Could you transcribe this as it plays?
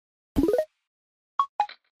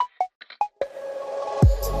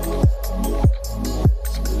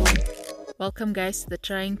Welcome, guys, to the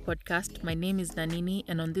Trying Podcast. My name is Nanini,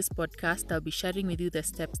 and on this podcast, I'll be sharing with you the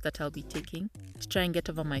steps that I'll be taking to try and get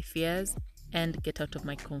over my fears and get out of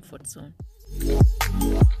my comfort zone.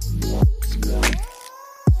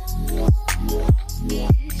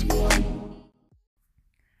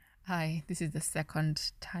 Hi, this is the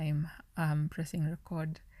second time I'm pressing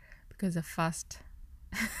record because the first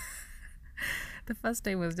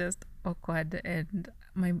time was just awkward and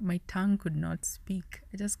my tongue could not speak.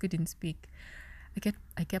 I just couldn't speak.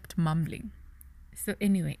 I kept mumbling. So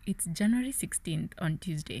anyway, it's January 16th on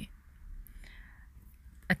Tuesday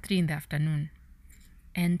at 3 in the afternoon.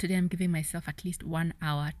 And today I'm giving myself at least 1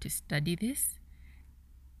 hour to study this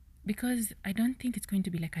because I don't think it's going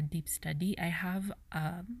to be like a deep study. I have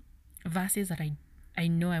verses that I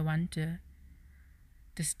know I want to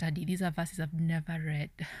study. These are verses I've never read.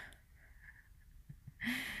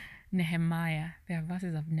 Nehemiah, they are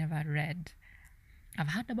verses I've never read. I've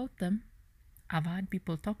heard about them. I've heard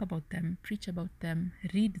people talk about them, preach about them,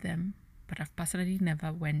 read them, but I've personally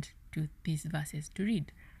never went to these verses to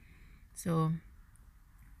read. So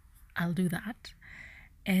I'll do that.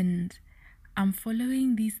 And I'm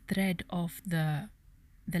following this thread of the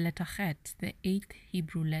letter Chet, the 8th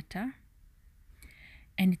Hebrew letter.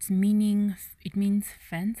 And it means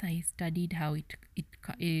fence. I studied how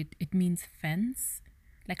it means fence,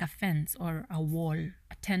 like a fence or a wall,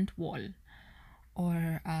 a tent wall,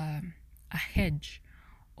 or a hedge,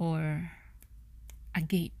 or a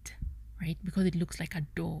gate, right? Because it looks like a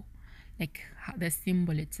door, like the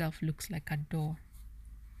symbol itself looks like a door.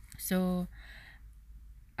 So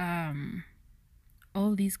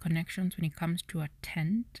all these connections when it comes to a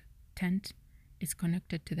tent is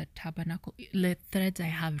connected to the tabernacle. The threads I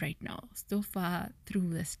have right now, so far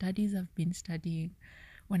through the studies I've been studying,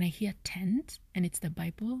 when I hear tent and it's the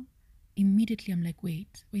Bible, immediately I'm like,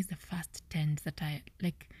 wait, where's the first tent that I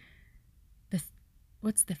like?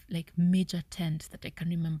 What's the major tent that I can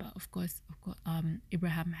remember? Of course,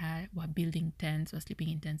 Abraham were building tents, were sleeping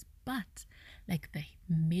in tents, but like the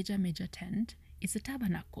major tent is the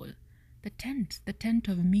tabernacle, the tent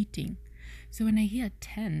of meeting. So when I hear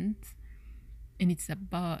tent, and it's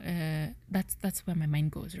about that's where my mind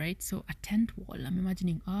goes, right? So a tent wall, I'm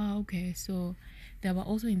imagining, okay, so there were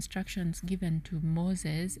also instructions given to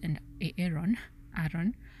Moses and Aaron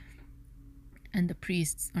and the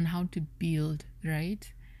priests on how to build,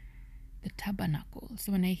 right, the tabernacle.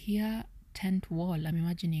 So when I hear tent wall, I'm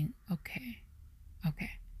imagining, okay,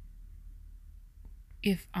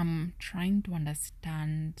 if I'm trying to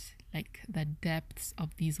understand like the depths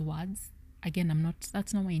of these words, again,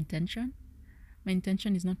 that's not my intention. My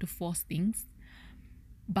intention is not to force things,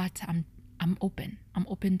 but I'm open. I'm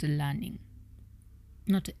open to learning.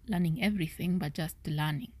 Not learning everything, but just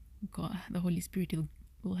learning. God, the Holy Spirit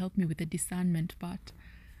will help me with the discernment part.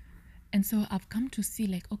 And so I've come to see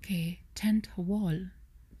like, okay, tent wall.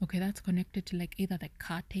 Okay, that's connected to like either the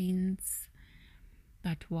curtains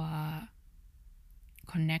that were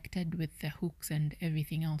connected with the hooks and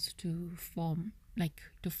everything else to form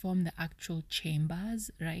the actual chambers,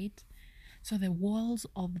 right? So the walls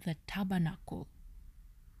of the tabernacle,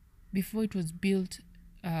 before it was built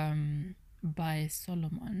by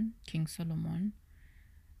King Solomon,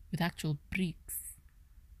 with actual bricks,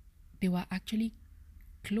 they were actually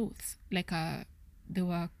clothes, they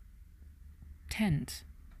were tent,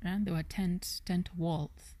 right? They were tent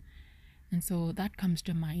walls. And so that comes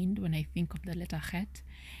to mind when I think of the letter Chet.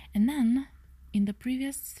 And then in the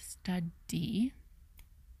previous study,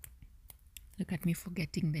 look at me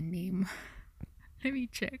forgetting the name. Let me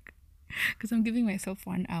check, because I'm giving myself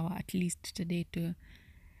 1 hour at least today to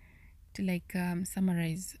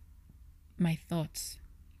summarize my thoughts.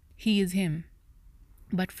 He is him.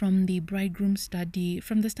 But from the bridegroom study,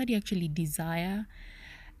 actually Desire,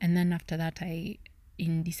 and then after that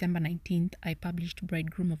in December 19th, I published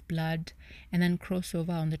Bridegroom of Blood, and then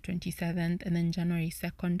Crossover on the 27th, and then January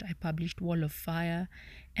 2nd, I published Wall of Fire,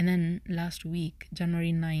 and then last week,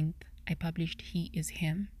 January 9th, I published He is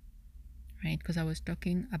Him, right? Because I was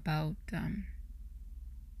talking about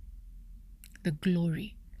the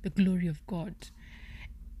glory of God.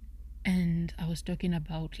 And I was talking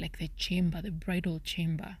about like the chamber, the bridal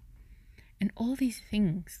chamber. And all these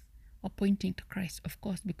things are pointing to Christ, of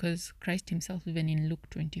course, because Christ himself, even in Luke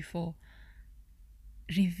 24,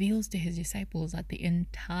 reveals to his disciples that the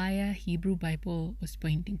entire Hebrew Bible was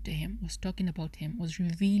pointing to him, was talking about him, was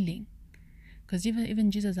revealing. Because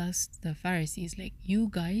even Jesus asked the Pharisees, like, you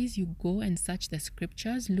guys, you go and search the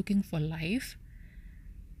scriptures looking for life,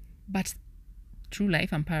 but true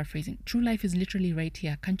life, I'm paraphrasing, true life is literally right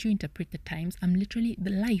here. Can't you interpret the times? I'm literally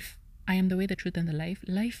the life. I am the way, the truth, and the life.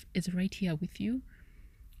 Life is right here with you.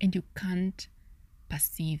 and you can't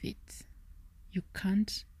perceive it. You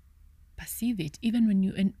can't perceive it. Even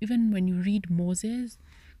when you read Moses,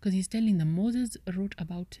 because he's telling them, Moses wrote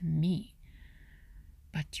about me,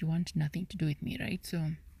 but you want nothing to do with me, right?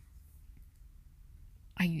 So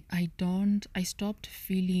I stopped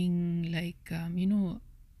feeling like,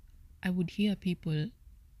 I would hear people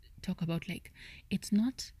talk about like, it's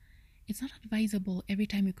not advisable every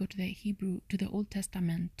time you go to the Old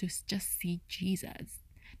Testament to just see Jesus.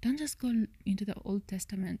 Don't just go into the Old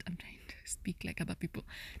Testament. I'm trying to speak like other people.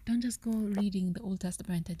 Don't just go reading the Old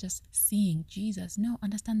Testament and just seeing Jesus. No,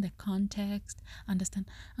 understand the context. Understand.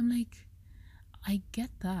 I'm like, I get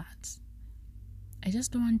that. I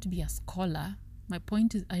just don't want to be a scholar. My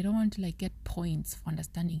point is, I don't want to like get points for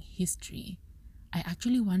understanding history. I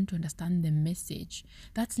actually want to understand the message.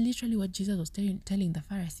 That's literally what Jesus was telling the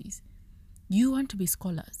Pharisees. You want to be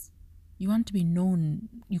scholars. You want to be known.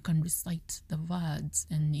 You can recite the words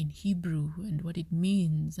and in Hebrew and what it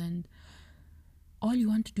means. And all you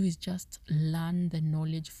want to do is just learn the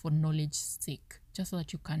knowledge for knowledge's sake, just so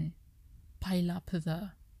that you can pile up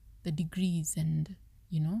the degrees and,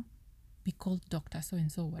 be called doctor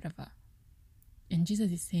so-and-so, whatever. And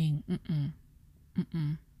Jesus is saying,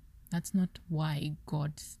 that's not why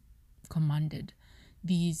God commanded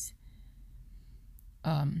these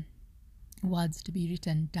words to be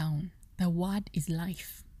written down. The word is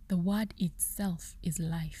life. The word itself is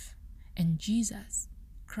life. And Jesus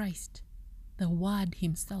Christ, the word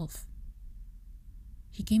himself,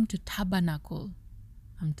 he came to tabernacle.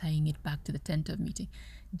 I'm tying it back to the tent of meeting.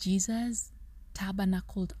 Jesus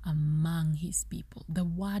tabernacled among his people. The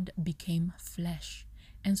word became flesh.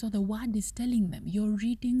 And so the word is telling them, you're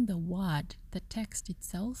reading the word, the text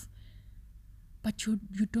itself, but you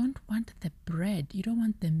don't want the bread, you don't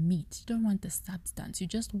want the meat, you don't want the substance, you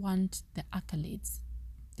just want the accolades,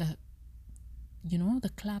 the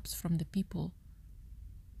claps from the people.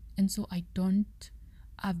 And so I've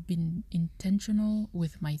been intentional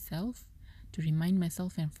with myself to remind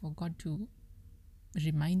myself and for God to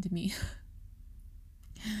remind me.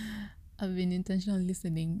 I've been intentionally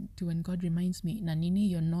listening to when God reminds me, Nanini,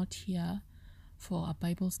 you're not here for a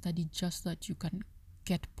Bible study just so that you can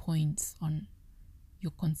get points on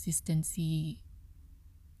your consistency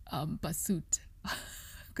pursuit.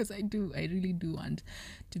 Because I really do want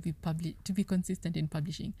to be consistent in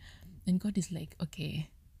publishing. And God is like, okay,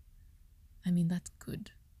 I mean, that's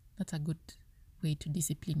good. That's a good way to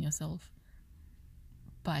discipline yourself.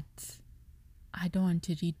 But I don't want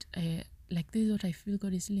to read, like this is what I feel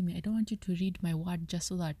God is telling me. I don't want you to read my word just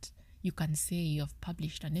so that you can say you've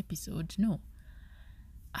published an episode. No.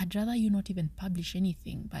 I'd rather you not even publish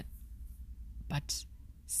anything, but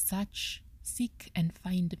seek and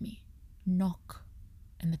find me. Knock,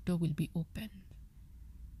 and the door will be opened.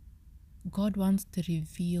 God wants to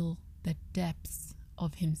reveal the depths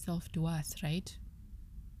of himself to us, right?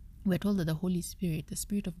 We're told that the Holy Spirit, the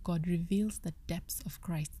Spirit of God, reveals the depths of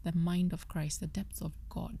Christ, the mind of Christ, the depths of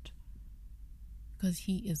God. Because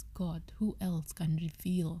he is God. Who else can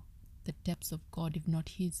reveal the depths of God if not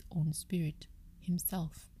his own Spirit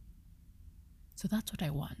himself? So that's what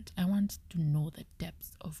I want. I want to know the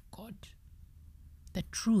depths of God. The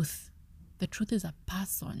truth. The truth is a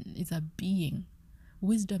person, is a being.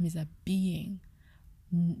 Wisdom is a being.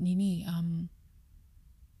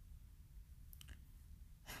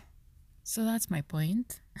 So that's my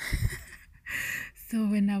point. So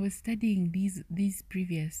when I was studying these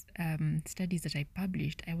previous studies that I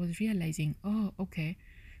published, I was realizing, oh, okay.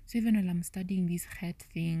 So even while I'm studying this head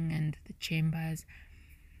thing and the chambers,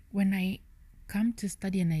 when I come to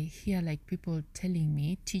study and I hear like people telling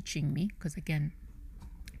me, teaching me, because again,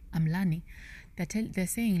 I'm learning, they're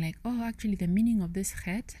saying like, oh, actually the meaning of this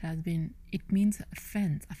het it means a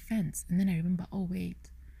fence. And then I remember, oh wait,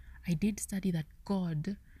 I did study that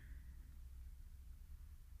God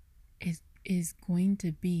is going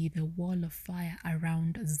to be the wall of fire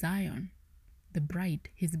around Zion, the bride,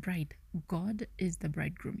 his bride. God is the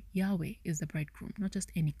bridegroom. Yahweh is the bridegroom, not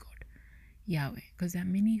just any God. Yahweh. Because there are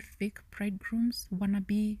many fake bridegrooms,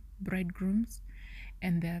 wannabe bridegrooms,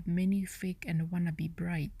 and there are many fake and wannabe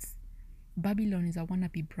brides. Babylon is a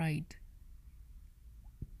wannabe bride.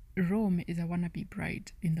 Rome is a wannabe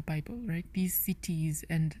bride in the Bible, right? These cities,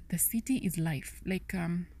 and the city is life. Like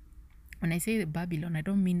when I say Babylon, I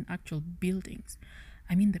don't mean actual buildings.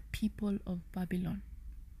 I mean the people of Babylon.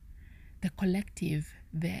 The collective,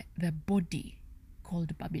 the body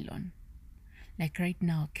called Babylon. Like right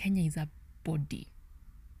now, Kenya is a body.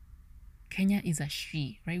 Kenya is a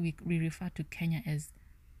she, right? We refer to Kenya as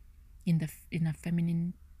in a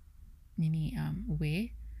feminine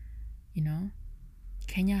way,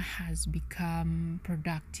 Kenya has become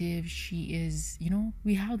productive. She is,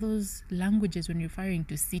 we have those languages when referring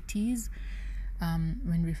to cities,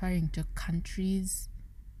 when referring to countries.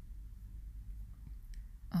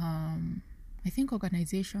 I think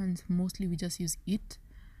organizations, mostly we just use it,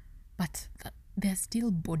 but they're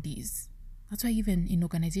still bodies. That's why even in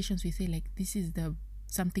organizations we say like this is the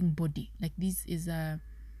something body, like this is a,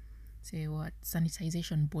 say what,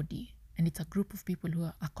 sanitization body, and it's a group of people who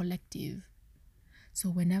are a collective. So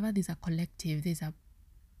whenever there's a collective, there's a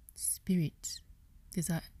spirit, it's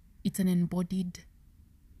an embodied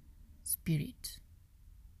spirit.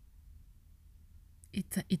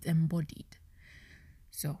 It's embodied.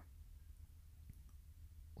 So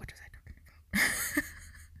what was I talking about?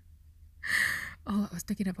 Oh, I was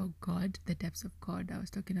talking about God, the depths of God. I was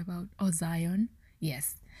talking about, Zion.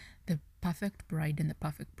 Yes, the perfect bride and the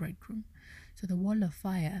perfect bridegroom. So the wall of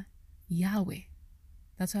fire, Yahweh.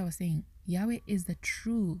 That's what I was saying. Yahweh is the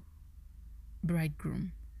true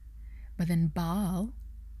bridegroom. But then Baal,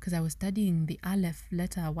 because I was studying the Aleph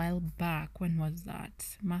letter a while back. When was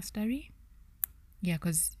that? Mastery? Yeah,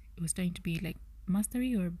 because it was trying to be like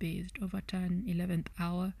mastery or based, overturn, 11th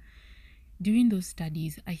hour. During those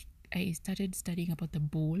studies, I started studying about the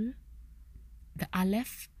bowl, the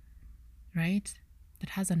Aleph, right?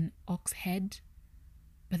 That has an ox head.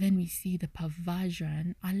 But then we see the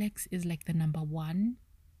perversion. Alex is like the number one.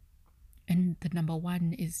 And the number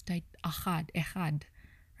one is tied Echad,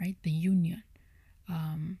 right? The union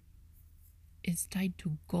is tied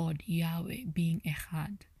to God, Yahweh, being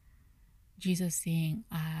Echad. Jesus saying,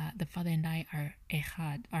 the Father and I are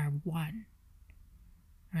Echad, are one,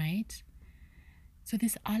 right? So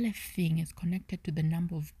this Aleph thing is connected to the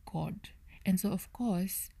number of God. And so, of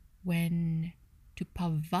course, when to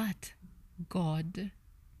pervert God,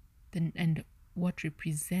 then, and what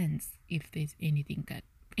represents, if there's anything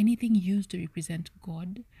used to represent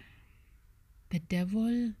God, the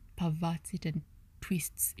devil perverts it and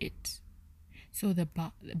twists it. So the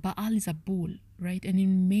Baal is a bull, right? And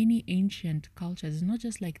in many ancient cultures, it's not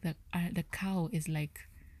just like the cow is like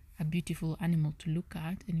a beautiful animal to look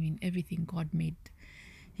at. I mean, everything God made,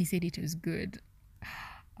 he said it was good.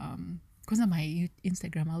 Because my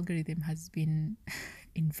Instagram algorithm has been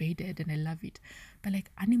invaded and I love it. But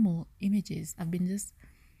like animal images, I've been just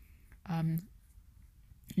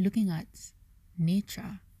looking at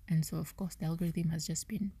nature. And so, of course, the algorithm has just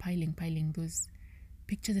been piling those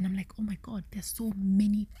pictures. And I'm like, oh my God, there's so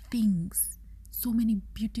many things, so many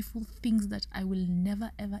beautiful things that I will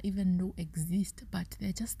never, ever even know exist. But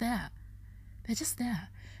they're just there. They're just there.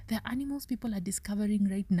 They're animals people are discovering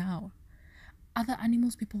right now. Other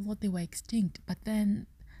animals people thought they were extinct. But then,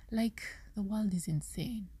 like, the world is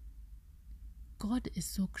insane. God is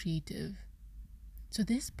so creative. So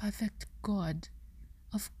this perfect God,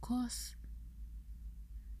 of course,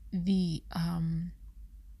 the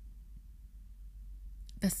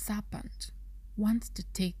serpent wants to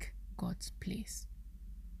take God's place.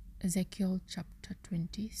 Ezekiel chapter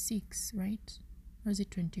 26, right? Or is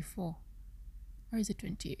it 24? Or is it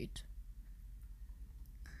 28?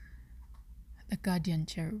 The guardian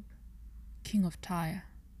cherub, king of Tyre.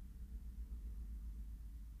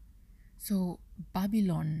 So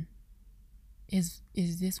Babylon is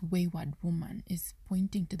this wayward woman, is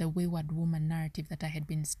pointing to the wayward woman narrative that I had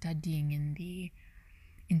been studying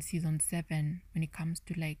in season 7 when it comes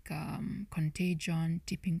to like contagion,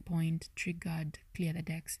 tipping point, triggered, clear the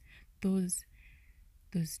decks, those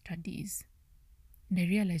studies. And I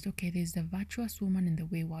realized, okay, there's the virtuous woman and the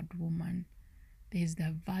wayward woman. There's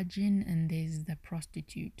the virgin and there's the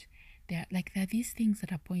prostitute. There are these things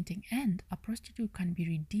that are pointing, and a prostitute can be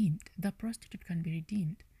redeemed. The prostitute can be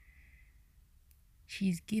redeemed.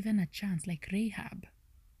 She's given a chance, like Rahab.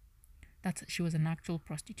 She was an actual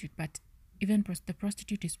prostitute, but even the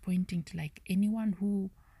prostitute is pointing to like anyone who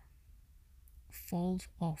falls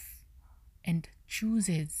off and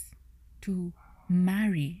chooses to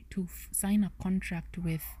marry, to sign a contract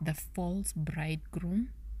with the false bridegroom,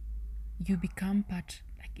 you become part,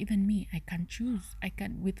 like even me, I can choose. I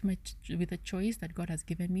can, with the choice that God has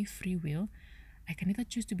given me, free will, I can either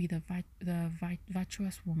choose to be the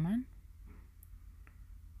virtuous woman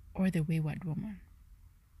or the wayward woman,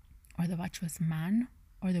 or the virtuous man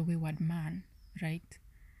or the wayward man, right?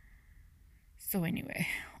 So anyway,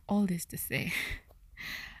 all this to say,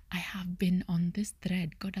 I have been on this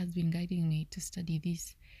thread. God has been guiding me to study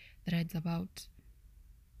these threads about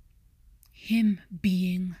Him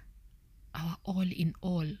being our all in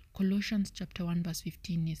all. Colossians chapter 1 verse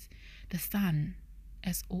 15 is the Son,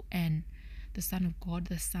 S-O-N, the Son of God,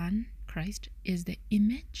 the Son, Christ, is the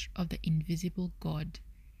image of the invisible God,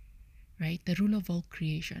 right? The ruler of all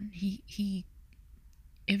creation. He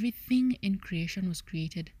Everything in creation was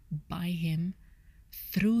created by him,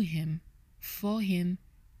 through him, for him,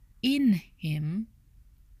 in him.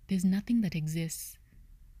 There's nothing that exists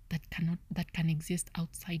that can exist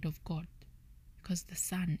outside of God, because the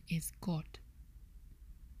Son is God.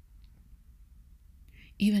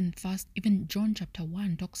 Even John chapter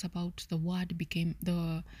 1 talks about the Word became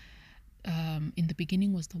the in the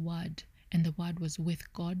beginning was the Word, and the Word was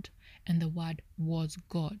with God, and the Word was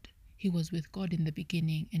God. He was with God in the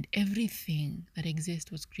beginning, and everything that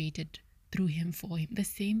exists was created through him, for him. The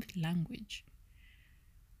same language.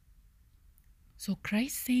 So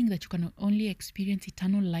Christ saying that you can only experience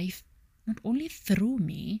eternal life not only through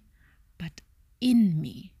me, but in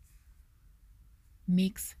me,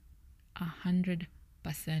 makes 100%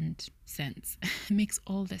 sense. Makes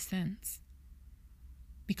all the sense.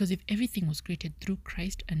 Because if everything was created through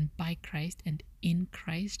Christ and by Christ and in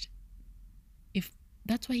Christ, if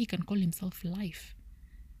that's why he can call himself life.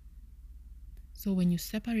 So when you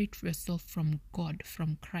separate yourself from God,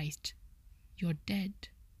 from Christ, you're dead.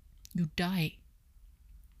 You die.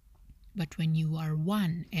 But when you are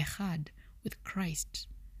one, echad, with Christ,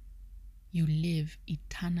 you live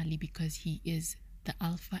eternally, because he is the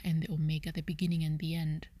Alpha and the Omega, the beginning and the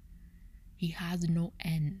end. He has no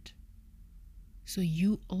end. So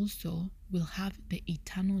you also will have the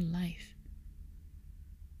eternal life.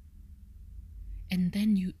 And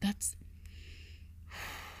then that's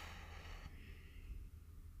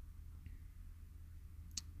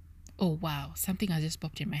oh wow, something has just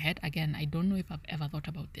popped in my head. Again, I don't know if I've ever thought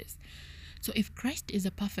about this. So if Christ is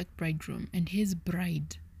a perfect bridegroom and his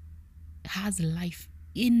bride has life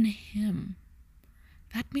in him,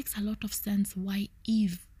 that makes a lot of sense why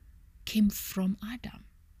Eve came from Adam.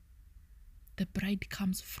 The bride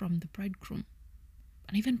comes from the bridegroom.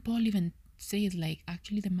 And even Paul even says, like,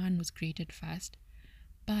 actually the man was created first.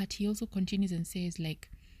 But he also continues and says, like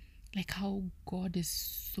how God is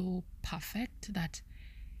so perfect that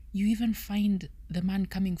you even find the man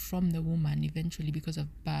coming from the woman eventually because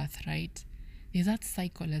of birth, right? There's that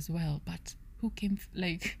cycle as well. But who came,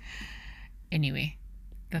 anyway,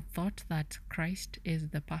 the thought that Christ is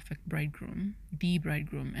the perfect bridegroom, the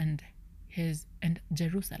bridegroom, and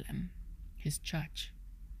Jerusalem, his church,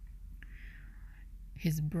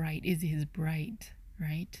 his bride is his bride,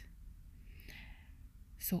 right?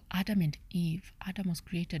 So Adam and Eve, Adam was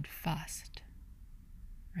created first,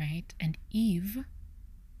 right? And Eve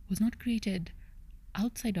was not created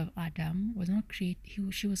outside of Adam,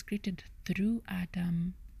 she was created through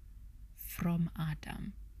Adam, from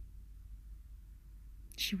Adam.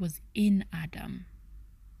 She was in Adam.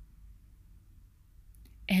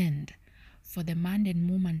 And for the man and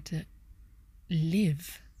woman to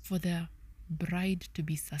live, for the bride to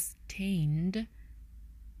be sustained,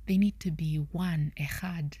 they need to be one,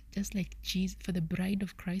 echad. Just like Jesus, for the bride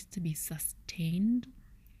of Christ to be sustained,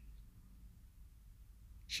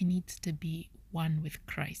 she needs to be one with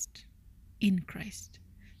Christ, in Christ.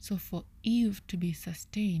 So for Eve to be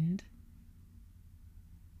sustained,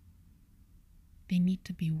 they need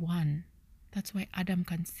to be one. That's why Adam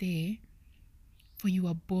can say, for you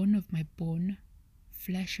are bone of my bone,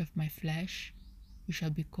 flesh of my flesh, you shall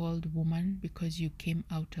be called woman, because you came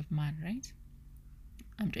out of man, right?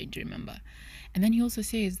 I'm trying to remember. And then he also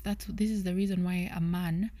says that this is the reason why a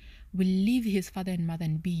man will leave his father and mother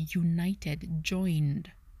and be united,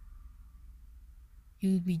 joined. He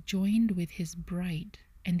will be joined with his bride,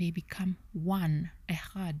 and they become one,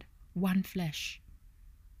 echad, one flesh.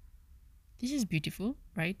 This is beautiful,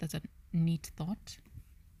 right? That's a neat thought.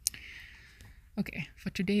 Okay, for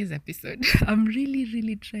today's episode, I'm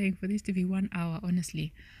really trying for this to be 1 hour,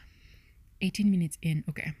 honestly. 18 minutes in.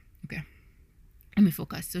 Okay. Let me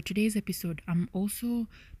focus. So today's episode, I'm also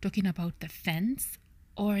talking about the fence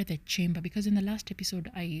or the chamber, because in the last episode,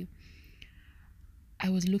 I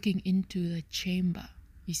was looking into the chamber.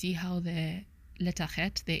 You see how the letter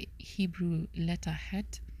het, the Hebrew letter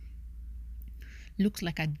het, looks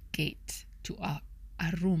like a gate to a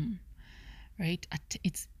room, right?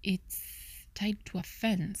 It's tied to a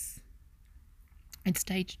fence. It's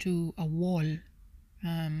tied to a wall.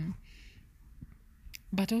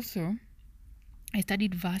 But also, I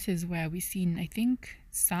studied verses where we seen, I think,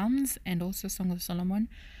 Psalms and also Song of Solomon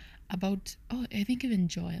about, I think even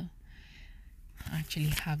Joel. I actually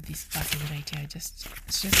have these verses right here. It's just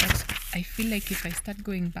that I feel like if I start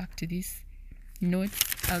going back to this note,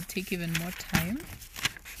 I'll take even more time.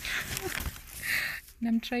 And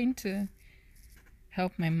I'm trying to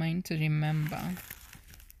help my mind to remember.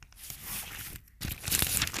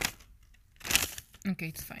 Okay,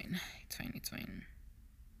 it's fine.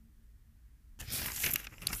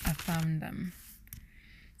 I found them.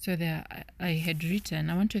 So there, I had written,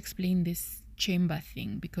 I want to explain this chamber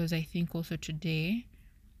thing because I think also today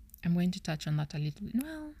I'm going to touch on that a little bit.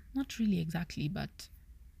 Well, not really exactly, but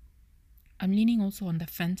I'm leaning also on the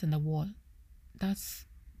fence and the wall. That's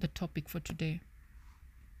the topic for today.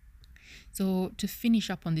 So to finish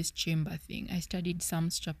up on this chamber thing, I studied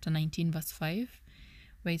Psalms chapter 19, verse 5,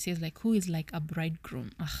 where it says like, who is like a bridegroom,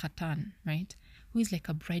 a khatan, right? Who is like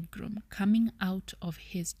a bridegroom coming out of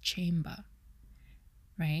his chamber,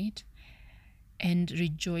 right? And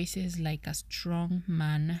rejoices like a strong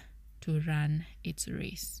man to run its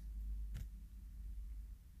race.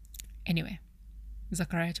 Anyway,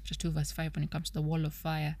 Zechariah chapter 2 verse 5, when it comes to the wall of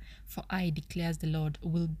fire, for I, declares the Lord,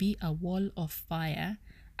 will be a wall of fire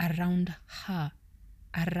around her.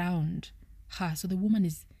 So the woman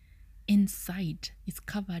is inside, is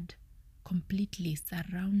covered completely,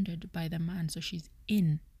 surrounded by the man. So she's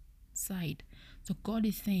inside. So God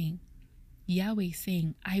is saying, Yahweh is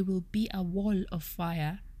saying, I will be a wall of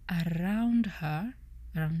fire around her,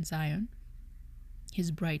 around Zion, his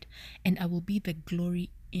bride, and I will be the glory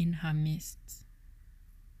in her midst.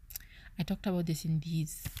 I talked about this in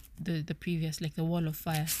the previous, like the wall of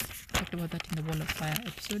fire. I talked about that in the wall of fire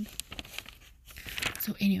episode.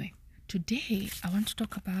 So anyway, today I want to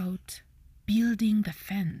talk about building the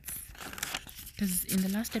fence. Because in the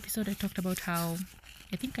last episode I talked about how,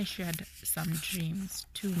 I think I shared some dreams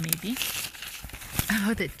too maybe,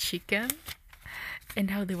 about the chicken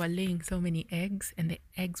and how they were laying so many eggs and the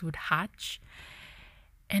eggs would hatch.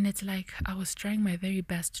 And it's like I was trying my very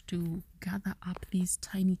best to gather up these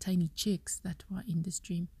tiny, tiny chicks that were in this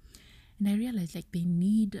dream. And I realized like they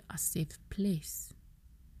need a safe place,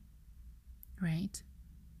 right?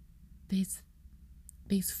 There's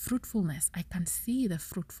fruitfulness. I can see the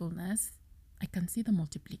fruitfulness. I can see the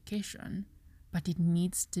multiplication, but it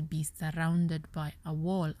needs to be surrounded by a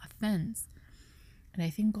wall, a fence. And I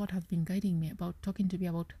think God has been guiding me about, talking to me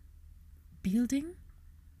about building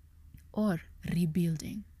or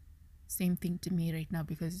rebuilding. Same thing to me right now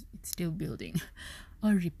because it's still building.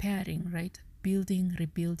 Or repairing, right? Building,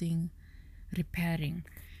 rebuilding, repairing.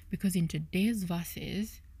 Because in today's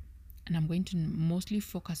verses, and I'm going to mostly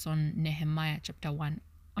focus on Nehemiah chapter 1.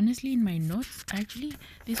 Honestly, in my notes, I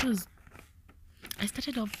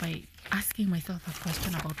started off by asking myself a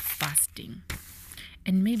question about fasting.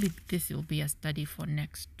 And maybe this will be a study for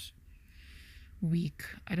next week.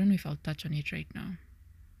 I don't know if I'll touch on it right now.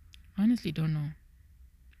 I honestly don't know.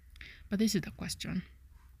 But this is the question.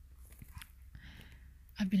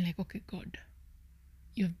 I've been like, okay, God,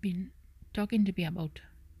 you've been talking to me about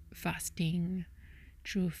fasting,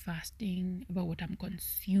 true fasting, about what I'm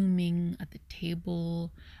consuming at the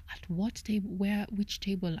table, at what table, which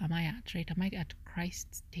table am I at, right? Am I at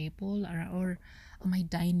Christ's table or am I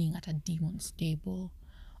dining at a demon's table?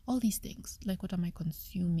 All these things, like what am I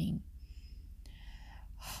consuming?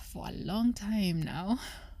 For a long time now,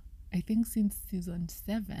 I think since season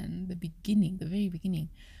 7, the very beginning,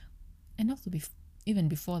 and also even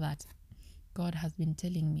before that, God has been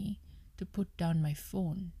telling me to put down my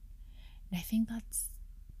phone. And I think that's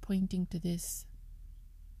pointing to this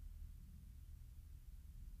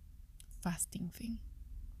fasting thing.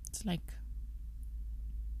 It's like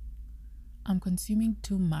I'm consuming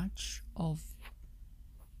too much of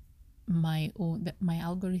my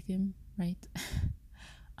algorithm, right?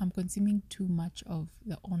 I'm consuming too much of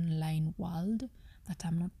the online world that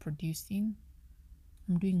I'm not producing.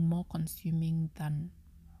 I'm doing more consuming than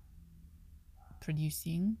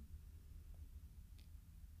producing.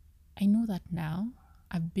 I know that now.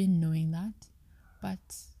 I've been knowing that, but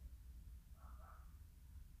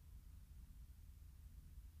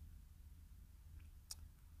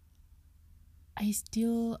I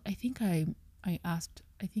think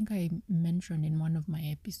I mentioned in one of my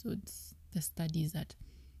episodes, the studies, that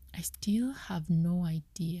I still have no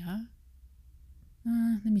idea.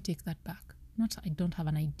 Let me take that back. Not I don't have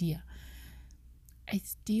an idea. I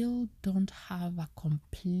still don't have a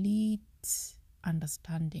complete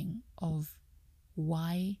understanding of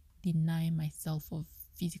why deny myself of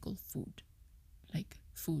physical food. Like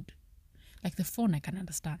food. Like the phone I can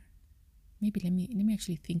understand. Maybe let me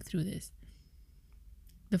actually think through this.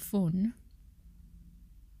 The phone,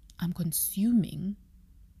 I'm consuming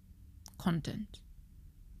content.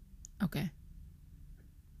 Okay.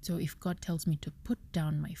 So if God tells me to put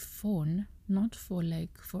down my phone, not for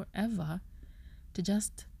like forever, to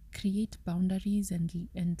just create boundaries and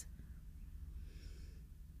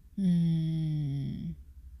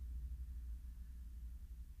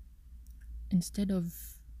instead of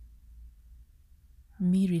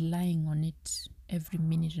me relying on it every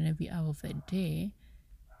minute and every hour of the day,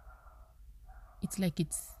 it's like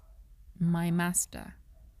it's my master.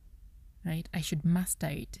 right? I should master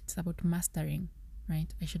it. It's about mastering,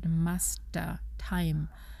 right? I should master time.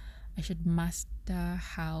 I should master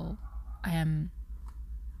how I am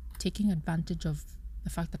taking advantage of the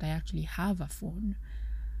fact that I actually have a phone.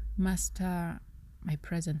 Master my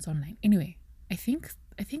presence online. Anyway, I think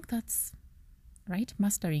that's right.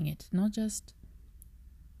 Mastering it, not just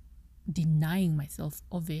denying myself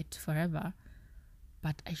of it forever,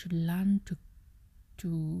 but I should learn to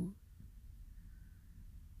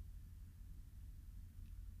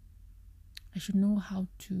I should know how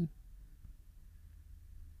to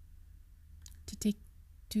take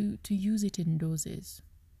to use it in doses.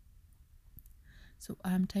 So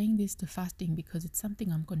I'm tying this to fasting because it's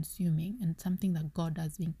something I'm consuming and something that God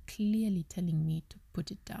has been clearly telling me to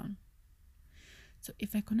put it down. So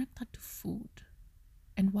if I connect that to food,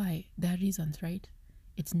 and why? There are reasons, right?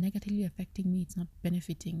 It's negatively affecting me, it's not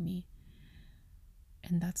benefiting me.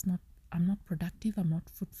 And I'm not productive, I'm not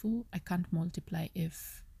fruitful, I can't multiply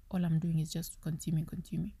if all I'm doing is just consuming.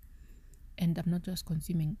 And I'm not just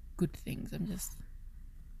consuming good things, I'm just,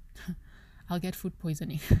 I'll get food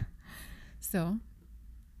poisoning. So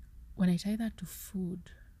when I tie that to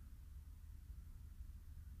food,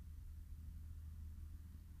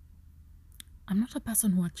 I'm not a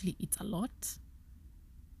person who actually eats a lot.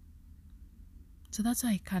 So that's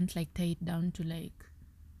why I can't tie it down to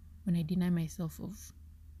when I deny myself of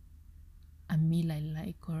a meal I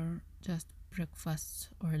like or just breakfast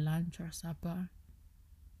or lunch or supper.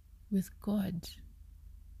 With God,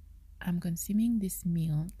 I'm consuming this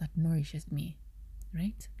meal that nourishes me,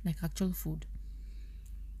 right? Like actual food.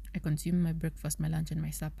 I consume my breakfast, my lunch, and my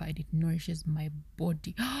supper, and it nourishes my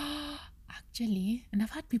body. Actually, and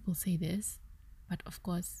I've had people say this, but of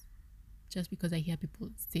course, just because I hear people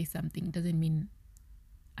say something doesn't mean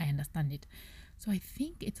I understand it. So I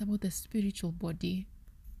think it's about the spiritual body.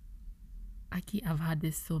 Aki, I've had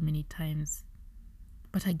this so many times.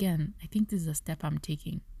 But again, I think this is a step I'm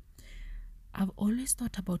taking. I've always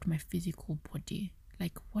thought about my physical body.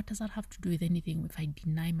 What does that have to do with anything if I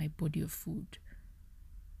deny my body of food?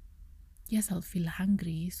 Yes, I'll feel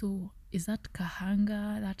hungry. So is that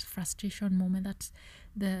kahanga, that frustration moment, that's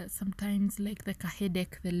sometimes the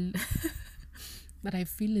headache, that I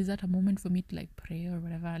feel, is that a moment for me to pray or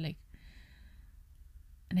whatever? And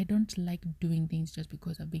I don't like doing things just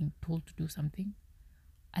because I'm being told to do something.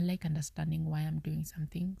 I like understanding why I'm doing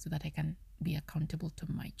something so that I can be accountable to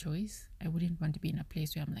my choice. I wouldn't want to be in a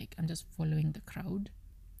place where I'm just following the crowd,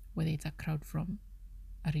 whether it's a crowd from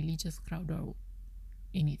a religious crowd or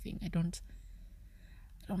anything. I don't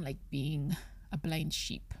like being a blind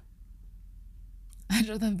sheep. I'd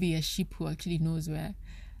rather be a sheep who actually knows where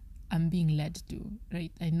I'm being led to,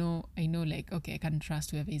 right? I know okay, I can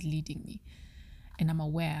trust whoever is leading me. And I'm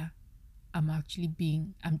aware I'm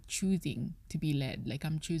choosing to be led,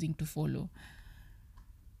 I'm choosing to follow.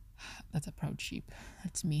 That's a proud sheep.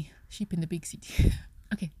 That's me. Sheep in the big city.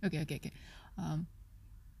 Okay.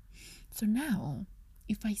 So now,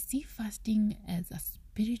 if I see fasting as a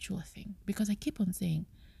spiritual thing, because I keep on saying,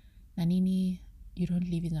 Nanini, you don't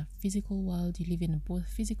live in a physical world, you live in both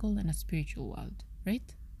physical and a spiritual world,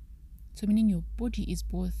 right? So meaning your body is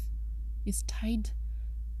tied,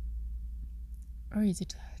 or is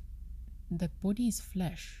it the body is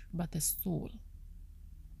flesh, but the soul?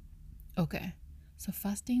 Okay, so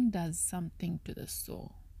fasting does something to the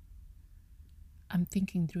soul. I'm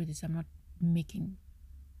thinking through this, I'm not making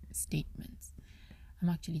statements. I'm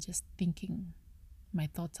actually just thinking my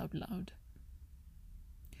thoughts out loud.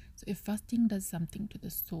 So if fasting does something to the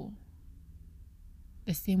soul,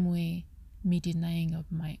 the same way me denying of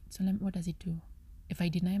what does it do? If I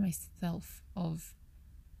deny myself of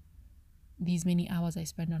these many hours I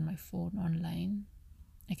spend on my phone online,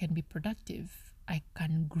 I can be productive, I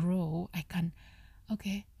can grow,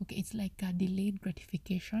 okay, it's like a delayed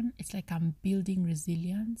gratification. It's like I'm building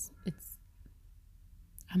resilience.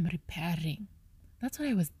 I'm repairing. That's why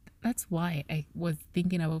I was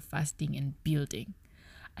thinking about fasting and building.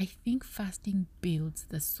 I think fasting builds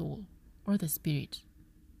the soul or the spirit.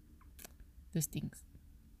 Those things.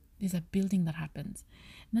 There's a building that happens.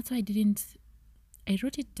 And that's why I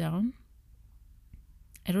wrote it down.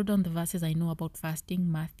 I wrote down the verses I know about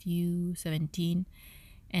fasting, Matthew 17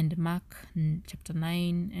 and Mark chapter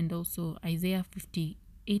 9, and also Isaiah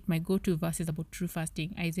 58. My go-to verses about true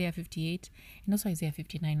fasting, Isaiah 58, and also Isaiah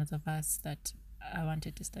 59 was a verse that I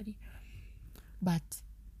wanted to study. But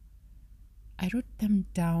I wrote them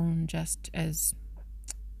down just as,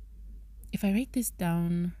 if I write this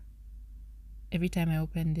down every time I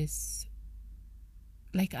open this,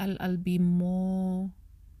 I'll be more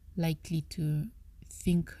likely to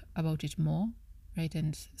think about it more, right,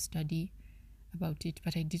 and study about it,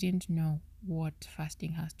 but I didn't know what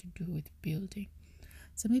fasting has to do with building.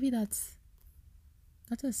 So maybe that's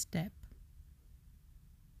a step.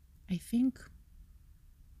 I think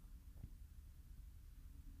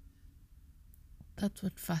that's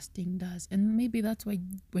what fasting does. And maybe that's why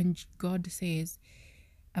when God says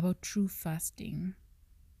about true fasting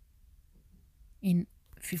in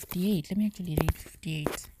 58, let me actually read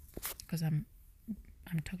 58 because I'm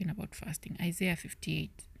talking about fasting. Isaiah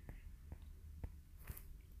 58.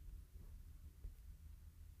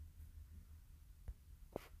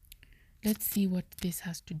 Let's see what this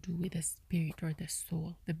has to do with the spirit or the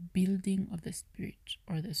soul, the building of the spirit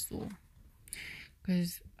or the soul.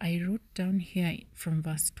 Because I wrote down here from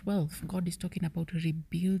verse 12, God is talking about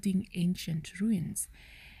rebuilding ancient ruins.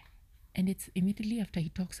 And it's immediately after he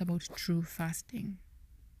talks about true fasting.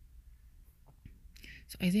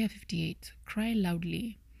 So Isaiah 58, cry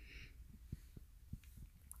loudly.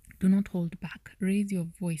 Do not hold back. Raise your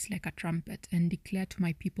voice like a trumpet and declare to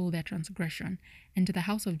my people their transgression and to the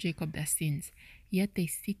house of Jacob their sins. Yet they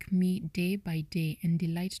seek me day by day and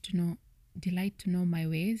delight to know my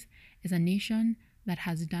ways, as a nation that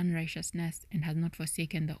has done righteousness and has not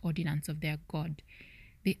forsaken the ordinance of their God.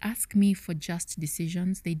 They ask me for just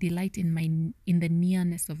decisions. They delight in the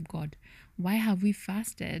nearness of God. Why have we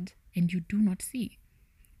fasted and you do not see?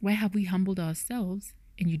 Why have we humbled ourselves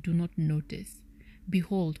and you do not notice?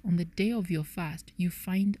 Behold, on the day of your fast, you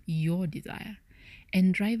find your desire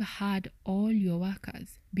and drive hard all your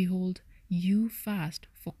workers. Behold, you fast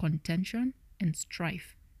for contention and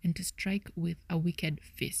strife and to strike with a wicked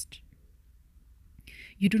fist.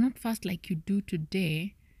 You do not fast like you do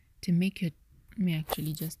today to make your... Let me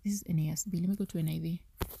actually just... This is NASB. Let me go to NIV.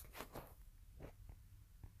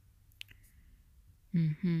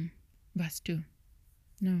 Verse 2.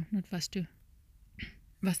 No, not verse 2.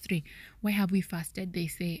 Verse 3. Why have we fasted, they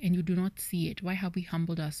say, and you do not see it? Why have we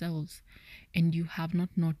humbled ourselves, and you have not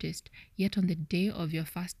noticed? Yet on the day of your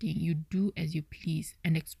fasting, you do as you please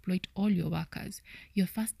and exploit all your workers. Your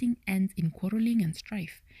fasting ends in quarreling and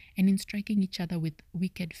strife, and in striking each other with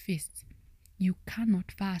wicked fists. You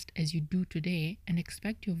cannot fast as you do today and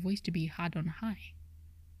expect your voice to be heard on high.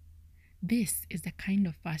 This is the kind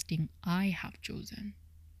of fasting I have chosen.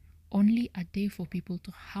 Only a day for people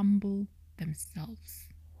to humble themselves.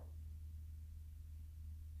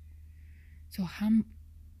 So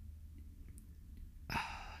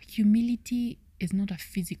humility is not a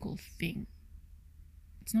physical thing.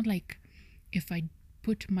 It's not like if I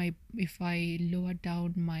lower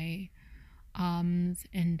down my arms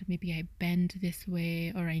and maybe I bend this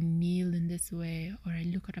way or I kneel in this way or I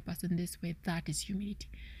look at a person this way, that is humility.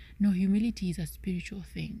 No, humility is a spiritual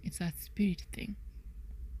thing. It's a spirit thing.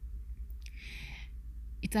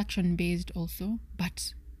 It's action based also,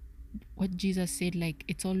 but what Jesus said, like,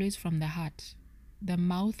 it's always from the heart. The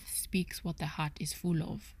mouth speaks what the heart is full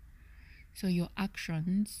of. So your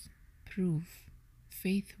actions prove.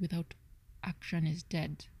 Faith without action is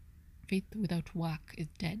dead. Faith without work is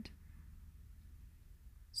dead.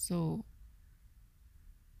 So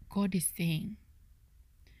God is saying,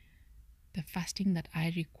 the fasting that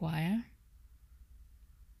I require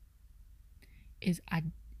is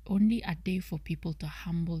only a day for people to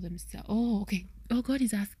humble themselves. Oh, okay. Oh, God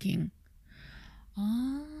is asking.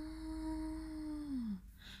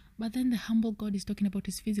 But then the humble God is talking about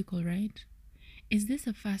his physical, right? Is this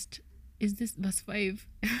a fast? Is this verse 5?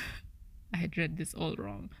 I had read this all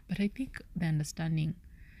wrong, but I think the understanding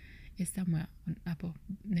is somewhere on above.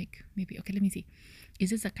 Like maybe, okay, let me see. Is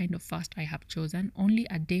this a kind of fast I have chosen? Only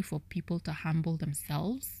a day for people to humble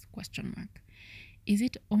themselves? Question mark. Is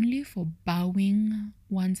it only for bowing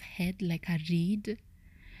one's head like a reed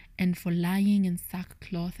and for lying in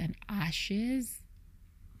sackcloth and ashes?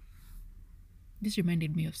 This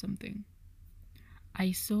reminded me of something.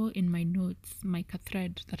 I saw in my notes, my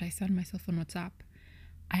thread that I sent myself on WhatsApp.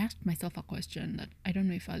 I asked myself a question that I don't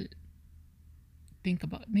know if I'll think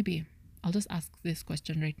about. Maybe I'll just ask this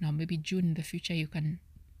question right now. Maybe June in the future you can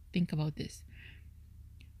think about this.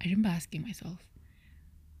 I remember asking myself,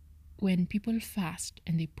 when people fast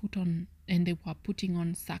and they were putting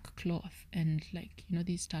on sackcloth and like,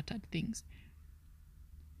 these tattered things,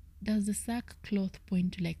 does the sackcloth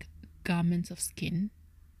point to like garments of skin?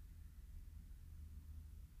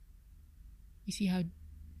 You see how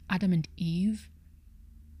Adam and Eve,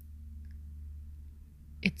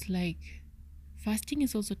 it's like fasting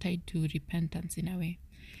is also tied to repentance in a way.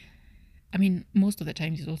 I mean, most of the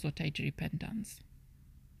times it's also tied to repentance.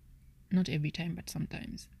 Not every time, but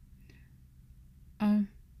sometimes. 50-50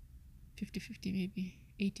 maybe.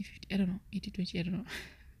 80-50, I don't know. 80-20, I don't know.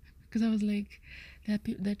 Because I was like, there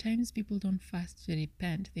are times people don't fast to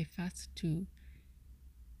repent. They fast to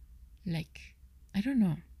Like, I don't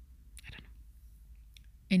know.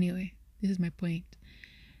 Anyway, this is my point.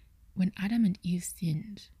 When Adam and Eve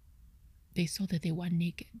sinned, they saw that they were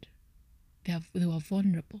naked. They were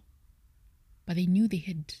vulnerable, but they knew they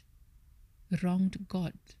had wronged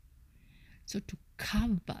God. So to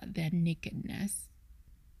cover their nakedness,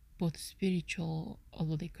 both spiritual,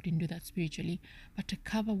 although they couldn't do that spiritually, but to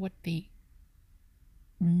cover what they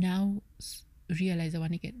now realize they were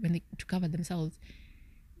naked, to cover themselves,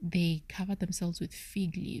 they covered themselves with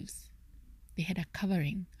fig leaves. They had a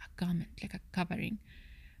covering, a garment, like a covering.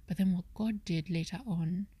 But then what God did later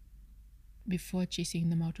on, before chasing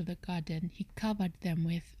them out of the garden, he covered them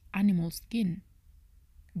with animal skin,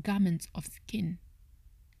 garments of skin.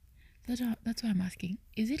 That's why I'm asking,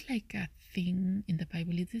 is it like a thing in the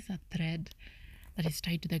Bible? Is this a thread that is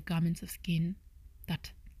tied to the garments of skin?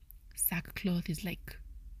 That sackcloth is like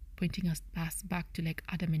pointing us back to like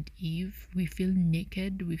Adam and Eve. We feel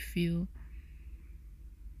naked. We feel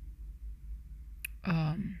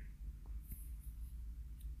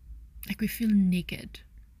like we feel naked.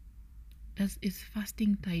 Is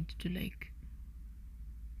fasting tied to like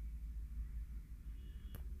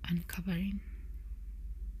uncovering?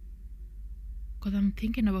 Because I'm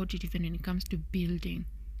thinking about it even when it comes to building.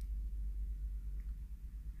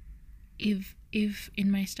 If in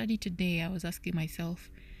my study today I was asking myself,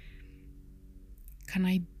 can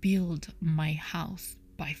I build my house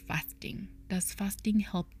by fasting? Does fasting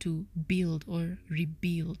help to build or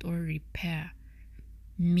rebuild or repair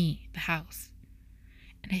me, the house?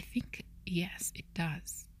 And I think yes, it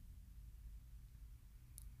does.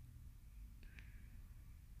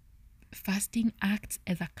 Fasting acts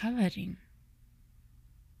as a covering.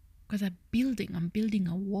 Because I'm building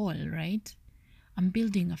a wall, right? I'm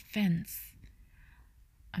building a fence.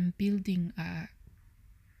 I'm building a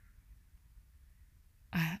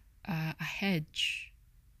hedge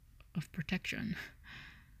of protection.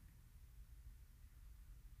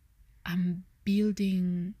 I'm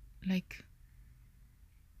building, like,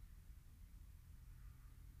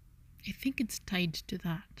 I think it's tied to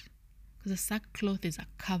that. Because a sackcloth is a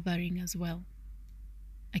covering as well.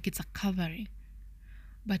 Like, it's a covering.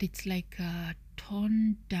 But it's like a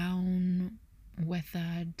torn down,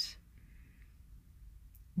 weathered,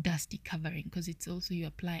 dusty covering. Because it's also, you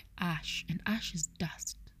apply ash. And ash is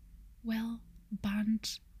dust. Well,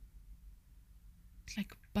 burnt. It's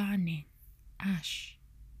like burning. Ash.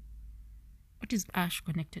 What is ash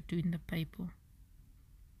connected to in the Bible?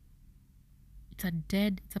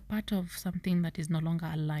 It's a part of something that is no longer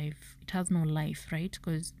alive. It has no life, right?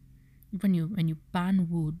 Because when you burn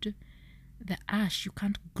wood, the ash, you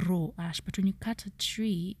can't grow ash. But when you cut a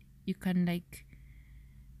tree, you can like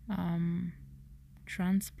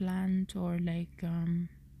transplant or like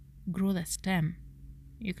grow the stem.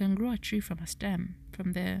 You can grow a tree from a stem,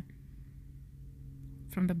 from the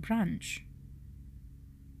branch.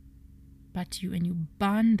 But when you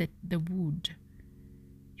burn the wood,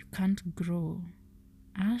 you can't grow.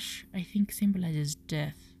 Ash, I think, symbolizes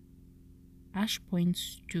death. Ash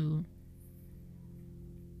points to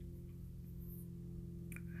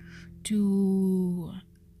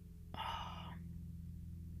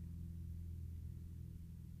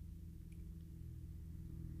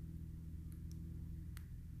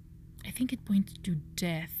I think it points to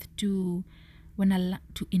death, to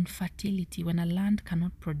infertility, when a land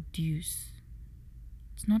cannot produce.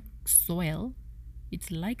 It's not soil.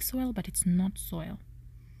 It's like soil, but it's not soil.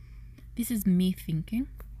 This is me thinking.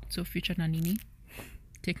 So future Nanini,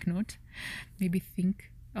 take note. Maybe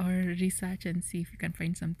think or research and see if you can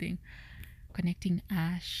find something connecting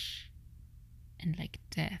ash and like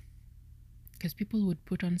death. Because people would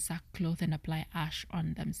put on sackcloth and apply ash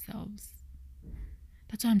on themselves.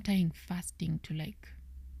 That's why I'm tying fasting to like,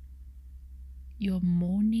 you're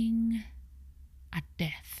mourning a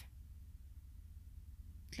death.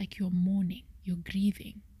 It's like you're mourning, you're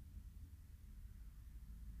grieving.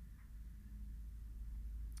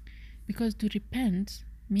 Because to repent,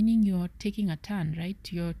 meaning you're taking a turn, right?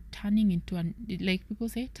 You're turning into like people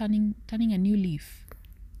say, turning a new leaf.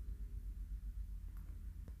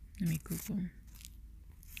 Let me Google.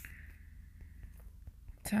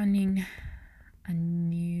 Turning a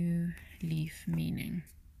new leaf meaning.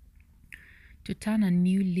 To turn a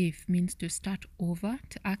new leaf means to start over,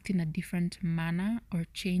 to act in a different manner, or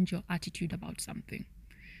change your attitude about something.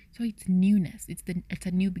 So it's newness. It's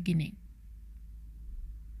a new beginning.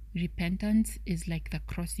 Repentance is like the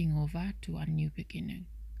crossing over to a new beginning.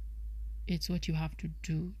 It's what you have to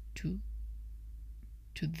do to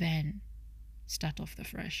then start off the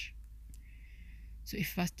fresh. So if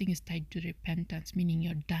fasting is tied to repentance, meaning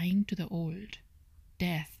you're dying to the old,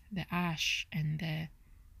 death, the ash, and the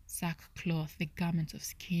sackcloth, the garments of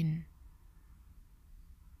skin.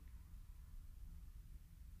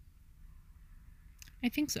 I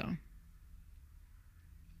think so.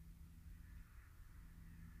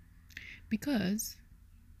 Because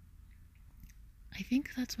I think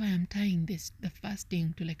that's why I'm tying the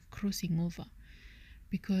fasting to like crossing over.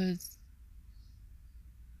 Because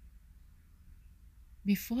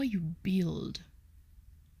before you build,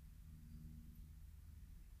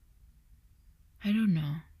 I don't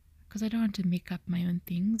know, because I don't want to make up my own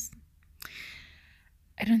things.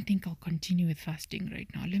 I don't think I'll continue with fasting right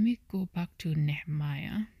now. Let me go back to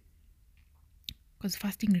Nehemiah, because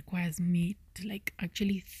fasting requires me to like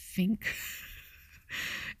actually think.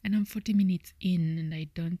 And I'm 40 minutes in and I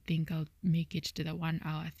don't think I'll make it to the 1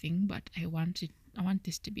 hour thing, but I want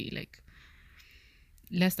this to be like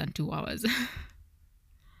less than 2 hours.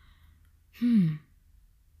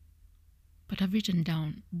 But I've written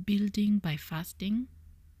down building by fasting ?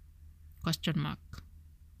 Can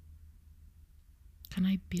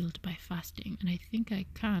I build by fasting? And I think I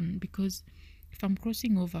can, because if I'm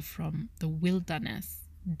crossing over from the wilderness,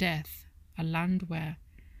 death, a land where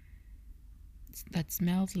that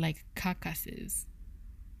smells like carcasses,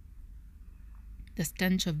 the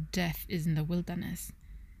stench of death is in the wilderness.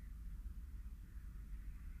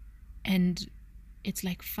 And it's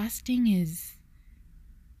like fasting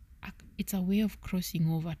it's a way of crossing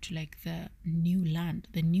over to like the new land,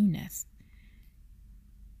 the newness.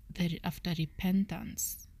 That after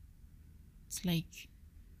repentance, it's like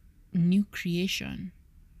new creation,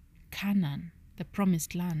 Canaan, the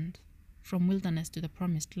promised land, from wilderness to the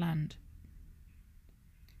promised land.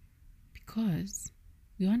 Because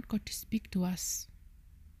we want God to speak to us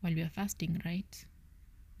while we are fasting, right?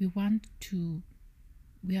 We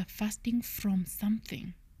are fasting from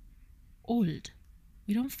something old.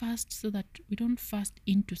 We don't fast so that we don't fast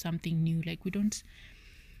into something new. Like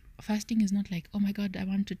fasting is not like, oh my God, I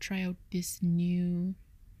want to try out this new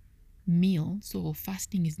meal. So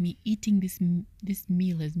fasting is me eating this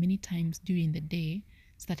meal as many times during the day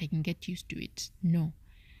so that I can get used to it. No.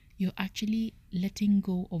 You're actually letting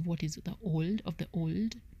go of what is the old.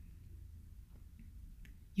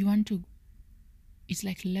 It's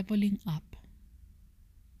like leveling up.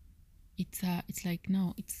 It's like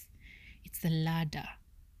now it's the ladder.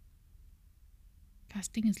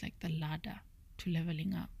 Fasting is like the ladder to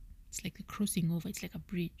leveling up. It's like a crossing over. It's like a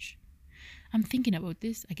bridge. I'm thinking about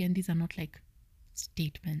this. Again, these are not like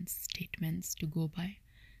statements to go by.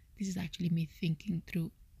 This is actually me thinking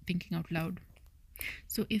out loud.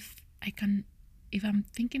 So if I'm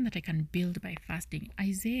thinking that I can build by fasting,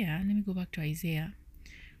 Isaiah, let me go back to Isaiah.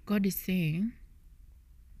 God is saying,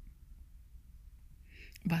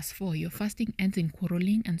 verse 4, your fasting ends in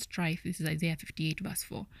quarreling and strife. This is Isaiah 58 verse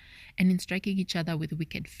 4. And in striking each other with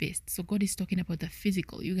wicked fists. So God is talking about the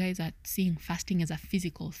physical. You guys are seeing fasting as a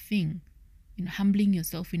physical thing. Humbling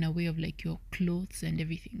yourself in a way of like your clothes and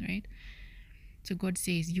everything, right? So God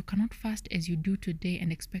says, you cannot fast as you do today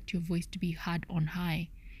and expect your voice to be heard on high.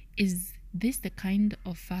 Is this the kind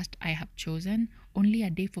of fast I have chosen? Only a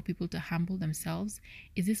day for people to humble themselves?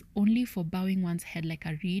 Is this only for bowing one's head like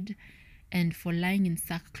a reed and for lying in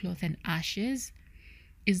sackcloth and ashes?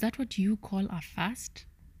 Is that what you call a fast?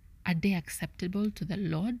 A day acceptable to the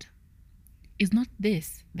Lord? Is not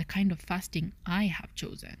this the kind of fasting I have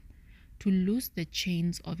chosen? To loose the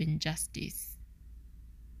chains of injustice.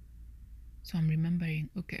 So I'm remembering,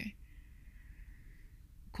 okay,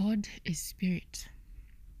 God is spirit.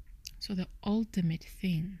 So the ultimate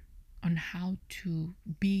thing on how to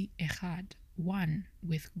be echad, one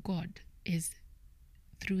with God, is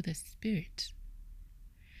through the spirit.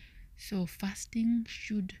 So fasting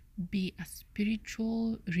should be a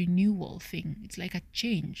spiritual renewal thing. It's like a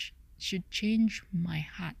change. It should change my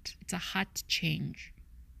heart. It's a heart change.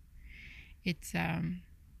 It's the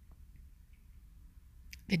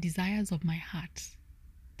desires of my heart.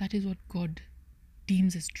 That is what God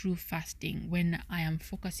deems as true fasting, when I am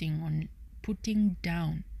focusing on putting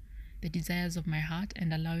down the desires of my heart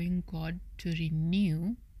and allowing God to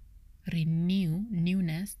renew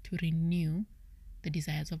newness, to renew the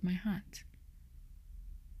desires of my heart.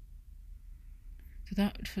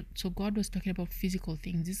 So God was talking about physical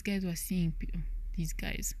things. These guys were seeing these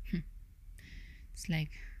guys. It's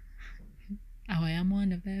like, I am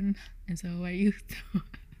one of them, and so are you.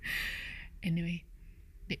 Anyway,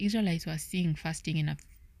 the Israelites were seeing fasting in a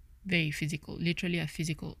very physical, literally a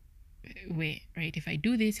physical way, right? If I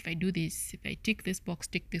do this, if I tick this box,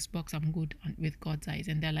 I'm good with God's eyes.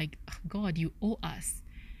 And they're like, God, you owe us.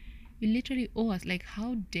 You literally owe us. Like,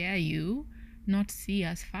 how dare you not see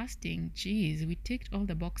us fasting? Jeez, we ticked all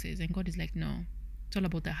the boxes. And God is like, no, it's all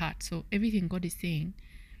about the heart. So everything God is saying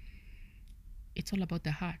it's all about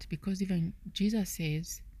the heart, because even Jesus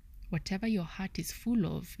says, whatever your heart is full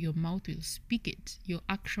of, your mouth will speak it. Your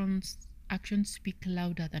actions speak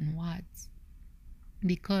louder than words,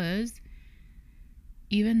 because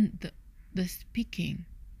even the speaking,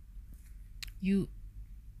 you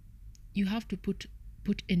have to put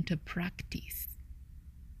into practice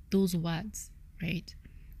those words, right?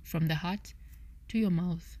 From the heart to your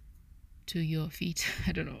mouth to your feet.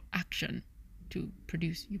 I don't know, action. You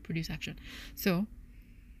produce action. So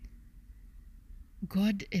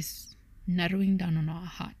God is narrowing down on our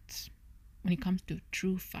hearts when it comes to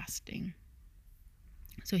true fasting.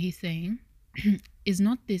 So he's saying, is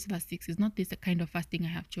not this, verse 6, is not this the kind of fasting I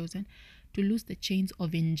have chosen, to loose the chains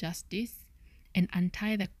of injustice and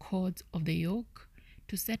untie the cords of the yoke,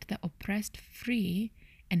 to set the oppressed free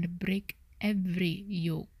and break every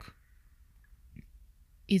yoke?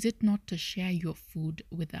 Is it not to share your food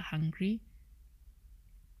with the hungry?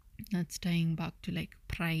 That's tying back to like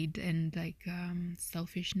pride and like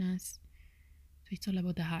selfishness. So it's all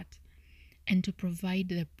about the heart. And to provide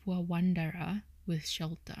the poor wanderer with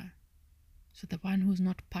shelter. So the one who's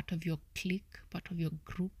not part of your clique, part of your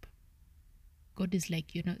group. God is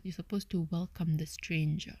like, you're supposed to welcome the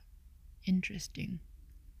stranger. Interesting.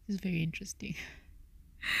 This is very interesting.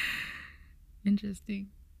 Interesting.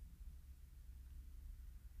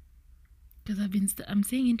 Because I'm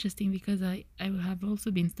saying interesting because I have also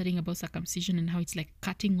been studying about circumcision and how it's like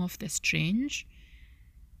cutting off the strange,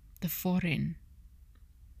 the foreign.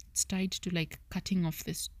 It's tied to like cutting off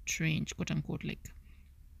the strange, quote unquote, like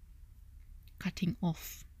cutting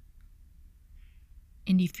off.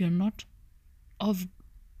 And if you're not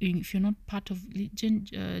part of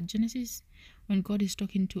Genesis, when God is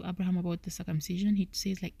talking to Abraham about the circumcision, he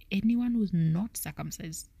says like anyone who's not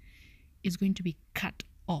circumcised is going to be cut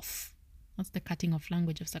off. That's the cutting off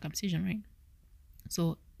language of circumcision, right?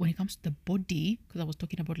 So when it comes to the body, because I was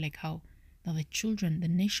talking about like how now the children, the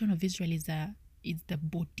nation of Israel is the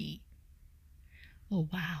body. Oh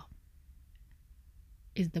wow.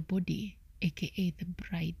 Is the body, aka the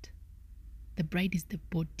bride. The bride is the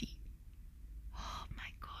body. Oh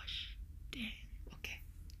my gosh. Dang. Okay.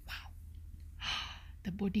 Wow.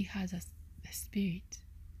 The body has a spirit.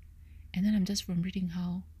 And then I'm just from reading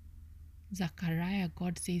how Zechariah,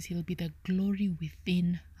 God says he'll be the glory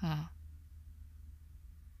within her.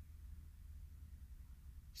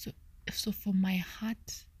 So for my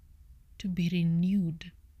heart to be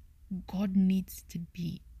renewed, God needs to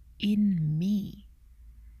be in me.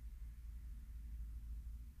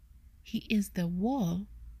 He is the wall,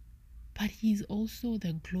 but he's also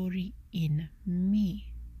the glory in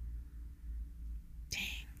me.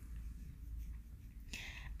 Dang.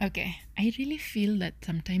 Okay, I really feel that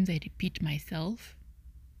sometimes I repeat myself.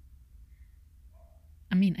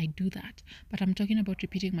 I mean, I do that, but I'm talking about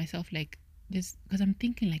repeating myself like this because I'm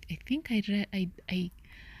thinking like, I think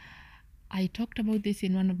I talked about this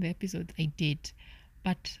in one of the episodes I did,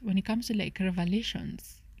 but when it comes to like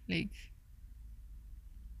revelations, like,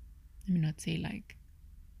 let me not say like,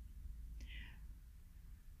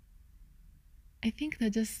 I think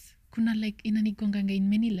that just kuna like inanigonganga in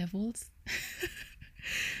many levels.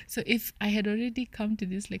 So if I had already come to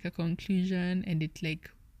this like a conclusion and it like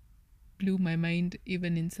blew my mind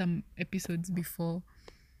even in some episodes before,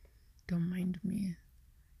 don't mind me,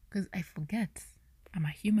 because I forget. I'm a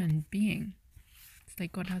human being. It's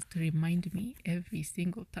like God has to remind me every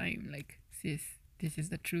single time, like, sis, this is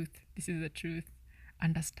the truth. This is the truth.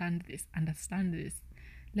 Understand this. Understand this.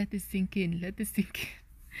 Let this sink in. Let this sink in.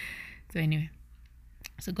 So anyway,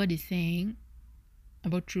 so God is saying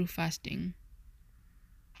about true fasting.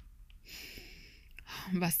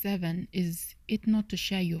 Verse 7, is it not to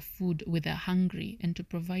share your food with the hungry and to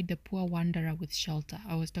provide the poor wanderer with shelter?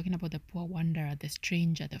 I was talking about the poor wanderer, the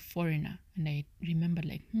stranger, the foreigner, and I remembered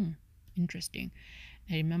like, interesting.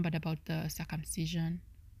 I remembered about the circumcision,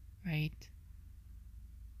 right?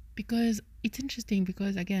 Because it's interesting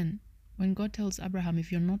because again, when God tells Abraham, if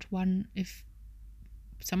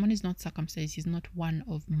someone is not circumcised, he's not one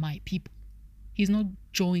of my people. He's not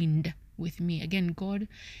joined with me. Again, God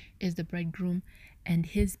is the bridegroom and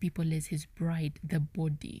his people is his bride, the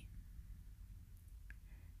body.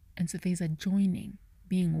 And so there's a joining,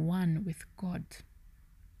 being one with God.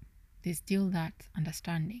 There's still that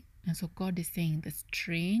understanding. And so God is saying the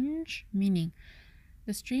strange, meaning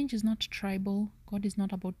the strange is not tribal. God is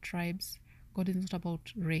not about tribes. God is not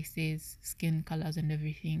about races, skin colors and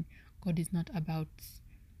everything. God is not about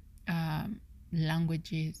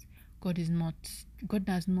languages. God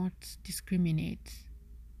does not discriminate.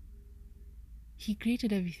 He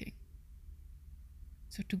created everything.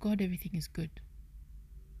 So to God, everything is good.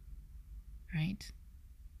 Right?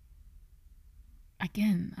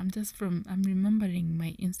 again, I'm remembering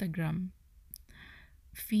my Instagram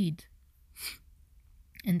feed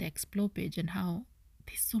and the explore page, and how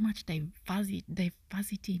there's so much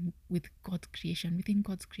diversity with God's creation, within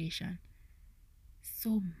God's creation.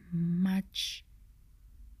 So much.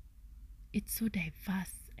 It's so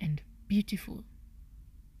diverse and beautiful.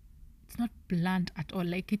 It's not bland at all.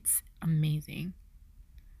 Like, it's amazing.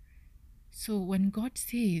 So when God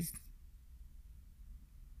says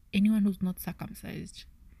anyone who's not circumcised,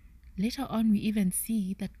 later on we even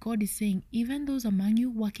see that God is saying even those among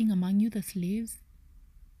you, working among you, the slaves,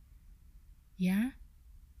 yeah,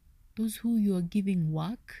 those who you are giving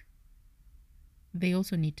work, they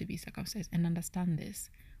also need to be circumcised. And understand this.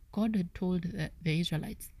 God had told the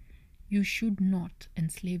Israelites, you should not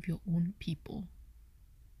enslave your own people.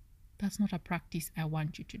 That's not a practice I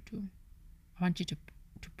want you to do. I want you to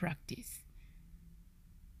practice.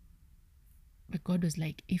 But God was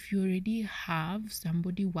like, if you already have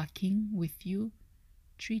somebody working with you,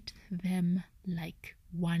 treat them like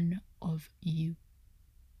one of you.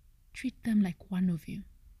 Treat them like one of you.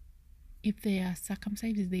 If they are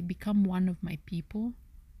circumcised, they become one of my people,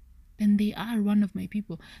 then they are one of my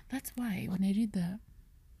people. That's why when I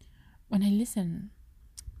listen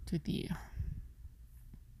to the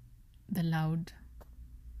loud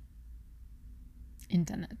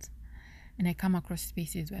internet, and I come across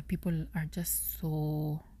spaces where people are just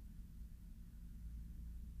so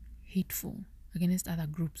hateful against other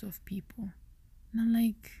groups of people, and I'm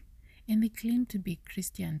like, and they claim to be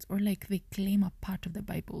Christians, or like they claim a part of the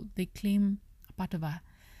Bible, they claim a part of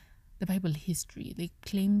the Bible history, they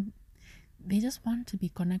just want to be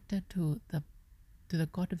connected to the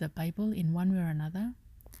God of the Bible in one way or another,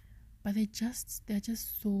 but they're just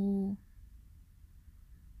so,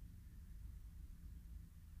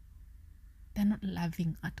 they're not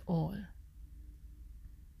loving at all.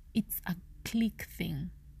 It's a clique thing.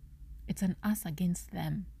 It's an us against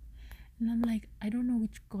them. And I'm like, I don't know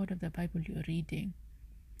which God of the Bible you're reading.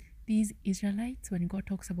 These Israelites, when God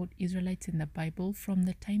talks about Israelites in the Bible, from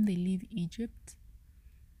the time they leave Egypt,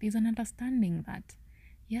 there's an understanding that,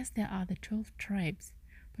 yes, there are the 12 tribes,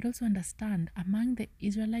 but also understand among the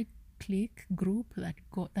Israelite clique group that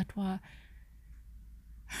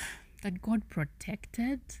God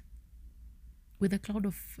protected with a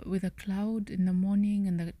cloud in the morning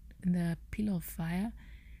and the pillar of fire,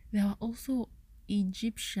 there were also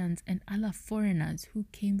Egyptians and other foreigners who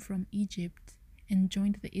came from Egypt and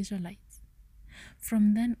joined the Israelites.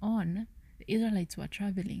 From then on, the Israelites were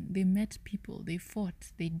traveling. They met people. They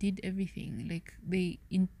fought. They did everything. Like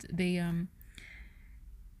in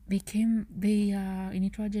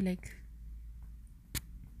Itoaje, like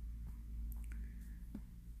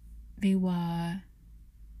they were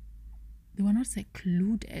not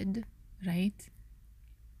secluded, right?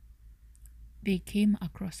 They came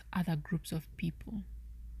across other groups of people.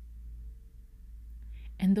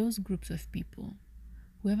 And those groups of people,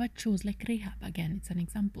 whoever chose, like Rahab, again, it's an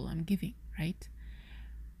example I'm giving, right?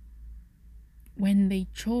 When they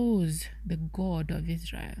chose the God of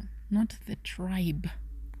Israel, not the tribe,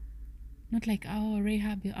 not like, oh,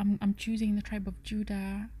 Rahab, I'm choosing the tribe of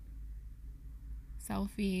Judah,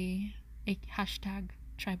 selfie, hashtag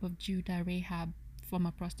tribe of Judah, Rahab,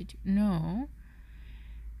 former prostitute. No,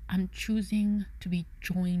 I'm choosing to be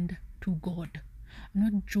joined to God. I'm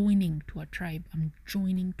not joining to a tribe. I'm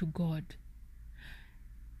joining to God.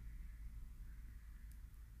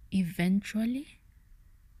 Eventually,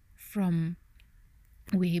 from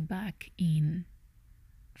way back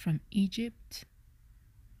from Egypt,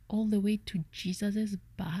 all the way to Jesus'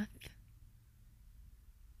 birth,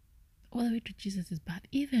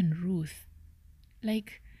 even Ruth,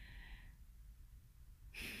 like,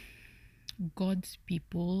 God's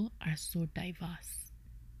people are so diverse.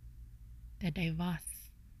 They're diverse.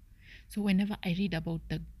 So whenever I read about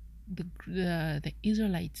the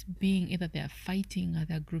Israelites being, either they're fighting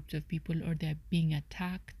other groups of people or they're being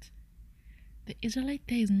attacked, the Israelite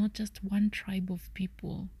there is not just one tribe of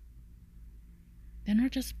people. They're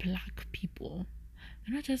not just black people.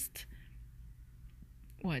 They're not just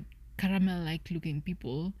caramel-like looking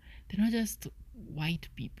people. They're not just white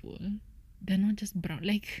people. They're not just brown.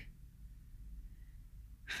 Like,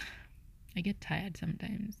 I get tired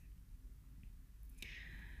sometimes.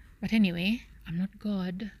 But anyway, I'm not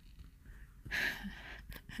God.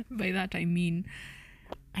 By that I mean,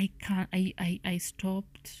 I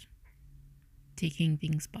stopped taking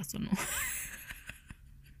things personal.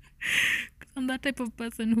 I'm that type of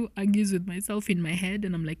person who argues with myself in my head,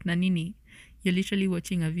 and I'm like, Nanini, you're literally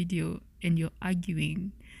watching a video and you're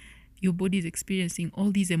arguing. Your body's experiencing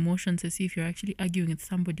all these emotions as if you're actually arguing with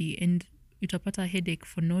somebody, and utapata a headache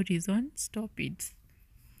for no reason. Stop it.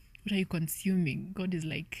 What are you consuming? God is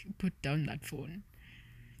like, put down that phone.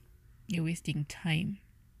 You're wasting time.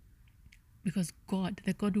 Because God,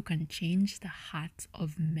 the God who can change the hearts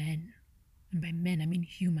of men, and by men I mean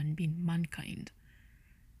human being, mankind,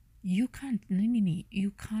 you can't,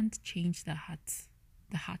 you can't change the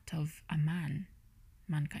heart of a man,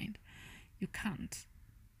 mankind. You can't.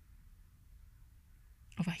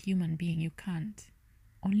 Of a human being, you can't.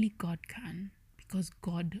 Only God can, because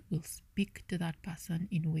God will speak to that person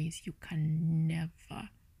in ways you can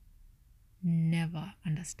never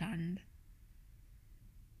understand.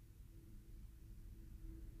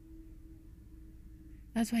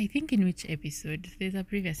 That's why I think in which episode, there's a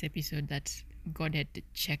previous episode that God had to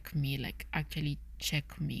check me, like actually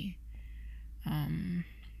check me.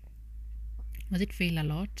 Was it fail a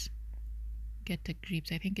lot? Get a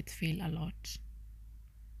grips. I think it's fail a lot.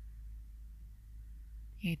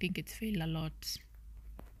 Yeah, I think it's fail a lot.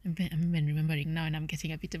 I'm even remembering now and I'm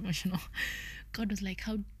getting a bit emotional. God was like,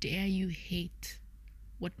 how dare you hate?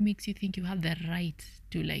 What makes you think you have the right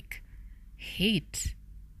to like hate?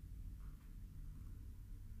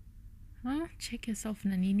 Huh? Check yourself,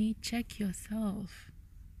 Nanini. Check yourself.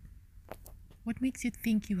 What makes you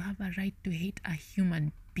think you have a right to hate a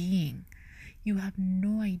human being? You have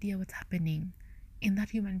no idea what's happening in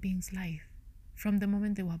that human being's life from the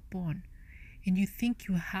moment they were born. And you think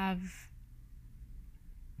you have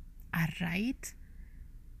a right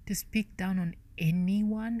to speak down on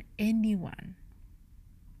anyone?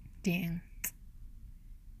 Dang.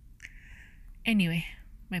 Anyway,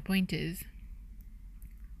 my point is,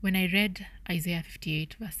 when I read Isaiah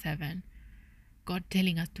 58 verse 7, God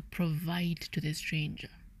telling us to provide to the stranger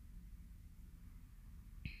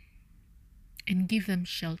and give them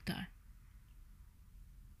shelter.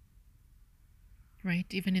 Right?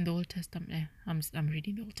 Even in the Old Testament, I'm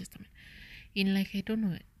reading the Old Testament. In like, I don't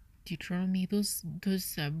know, Deuteronomy, those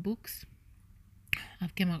books,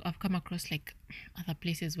 I've come across like other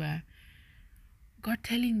places where God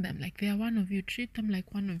telling them like they are one of you, treat them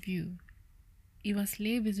like one of you. If a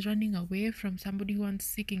slave is running away from somebody who wants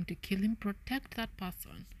seeking to kill him, protect that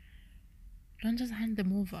person. Don't just hand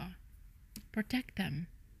them over. Protect them.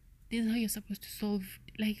 This is how you're supposed to solve,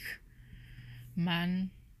 like, man.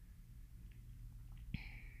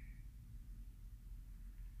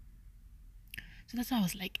 So that's why I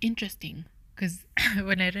was like, interesting. Because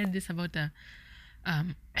when I read this about the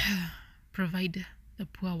provide the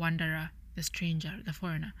poor wanderer, the stranger, the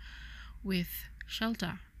foreigner with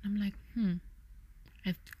shelter, I'm like,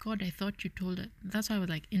 God, I thought you told it. That's why I was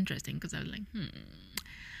like, interesting, because I was like,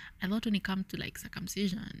 I thought when it comes to like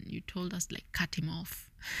circumcision, you told us like cut him off.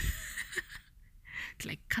 To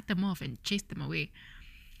like cut them off and chase them away.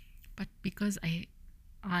 But because I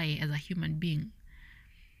as a human being,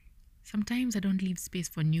 sometimes I don't leave space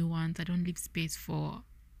for nuance. I don't leave space for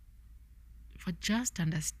just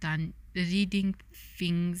understand reading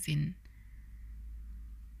things in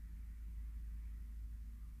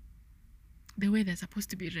the way they're supposed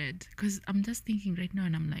to be read. Because I'm just thinking right now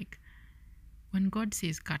and I'm like, when God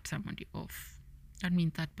says cut somebody off, that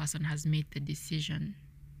means that person has made the decision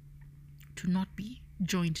to not be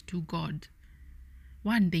joined to God.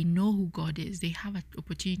 One, they know who God is. They have an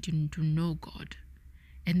opportunity to know God.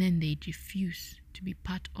 And then they refuse to be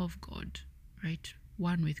part of God, right?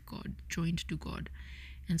 One with God, joined to God.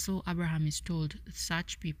 And so Abraham is told,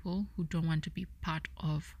 such people who don't want to be part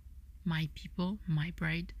of my people, my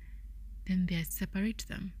bride, then they separate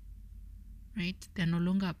them, right? They're no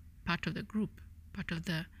longer part of the group, part of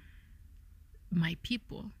my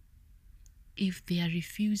people. If they are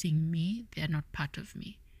refusing me, they are not part of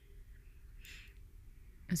me.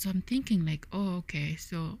 And so I'm thinking like, oh, okay,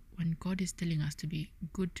 so when God is telling us to be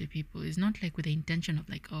good to people, it's not like with the intention of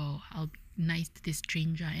like, oh, I'll be nice to this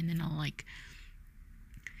stranger and then I'll like,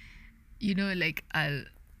 like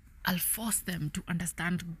I'll force them to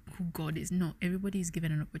understand who God is. No, everybody is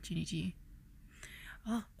given an opportunity.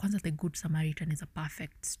 Oh, Kwanzaa the Good Samaritan is a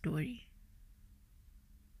perfect story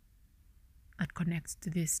that connects to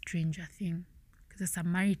this stranger thing. Because a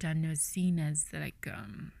Samaritan is seen as like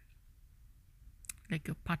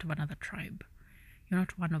you're part of another tribe. You're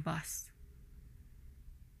not one of us.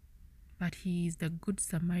 But he is the Good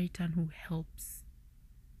Samaritan who helps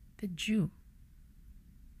the Jew.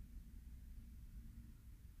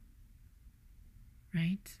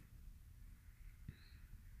 Right?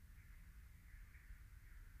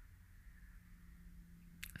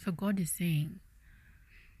 So God is saying,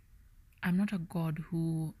 I'm not a God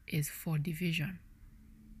who is for division.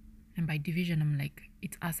 And by division, I'm like,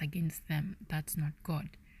 it's us against them. That's not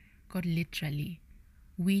God. God literally,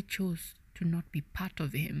 we chose to not be part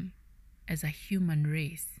of him as a human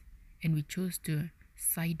race. And we chose to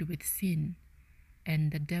side with sin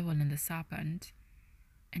and the devil and the serpent,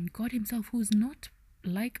 and God himself, who's not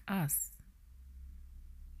like us,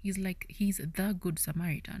 he's the good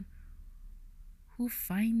Samaritan who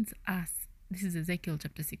finds us. This is Ezekiel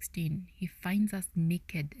chapter 16. He finds us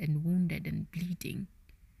naked and wounded and bleeding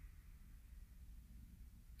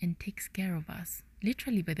and takes care of us.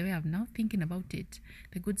 Literally, by the way, I'm now thinking about it.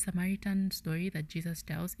 The Good Samaritan story that Jesus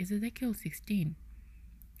tells is Ezekiel 16.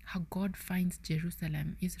 How God finds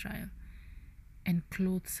Jerusalem, Israel, and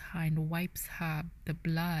clothes her and wipes her the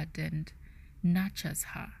blood and nurtures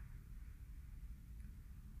her,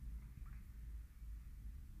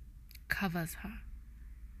 covers her.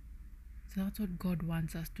 So that's what God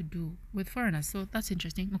wants us to do with foreigners. So that's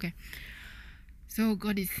interesting. Okay. So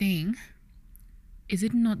God is saying, is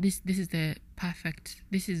it not this is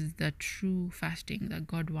the true fasting that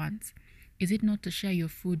God wants? Is it not to share your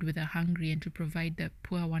food with the hungry and to provide the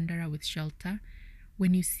poor wanderer with shelter?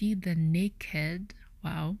 When you see the naked,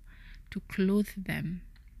 to clothe them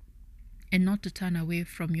and not to turn away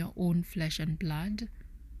from your own flesh and blood?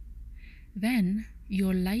 Then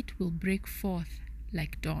your light will break forth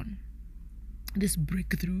like dawn. This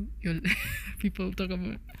breakthrough, people talk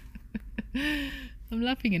about. I'm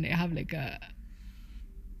laughing and I have like a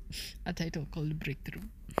title called Breakthrough.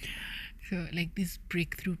 So like this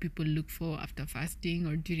breakthrough people look for after fasting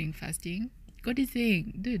or during fasting. God is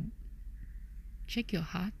saying, dude, check your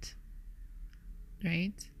heart,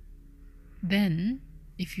 right? Then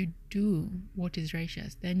if you do what is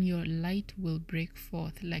righteous, then your light will break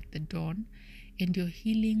forth like the dawn and your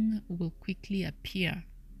healing will quickly appear.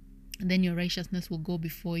 Then your righteousness will go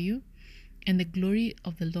before you, and the glory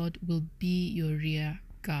of the Lord will be your rear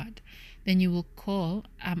guard. Then you will call,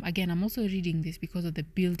 again, I'm also reading this because of the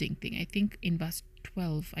building thing. I think in verse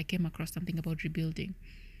 12, I came across something about rebuilding.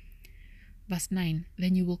 Verse 9,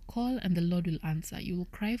 then you will call and the Lord will answer. You will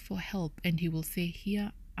cry for help and he will say,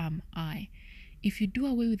 here am I. If you do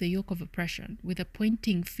away with the yoke of oppression, with a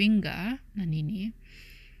pointing finger, nanini,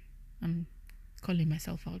 I'm calling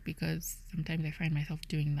myself out because sometimes I find myself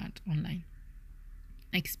doing that online.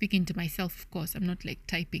 Like speaking to myself, of course. I'm not like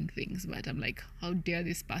typing things, but I'm like, how dare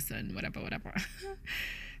this person, whatever.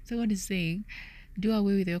 So God is saying, do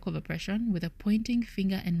away with the yoke of oppression, with a pointing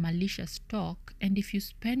finger and malicious talk. And if you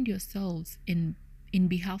spend yourselves in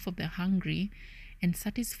behalf of the hungry and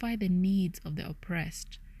satisfy the needs of the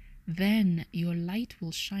oppressed, then your light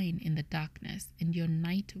will shine in the darkness and your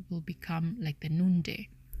night will become like the noonday.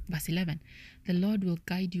 Verse 11, the Lord will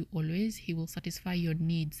guide you always. He will satisfy your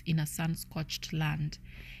needs in a sun-scorched land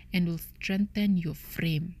and will strengthen your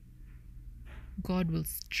frame. God will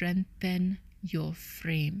strengthen your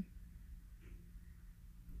frame.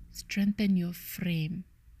 Strengthen your frame.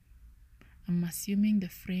 I'm assuming the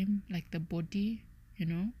frame, like the body,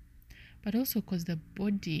 but also because the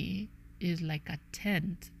body is like a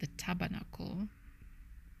tent, the tabernacle.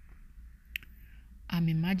 I'm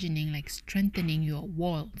imagining like strengthening your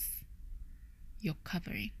walls, your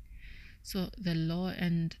covering. So the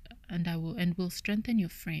Lord will strengthen your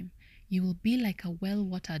frame. You will be like a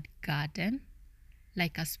well-watered garden,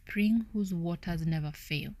 like a spring whose waters never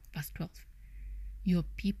fail. Verse 12. Your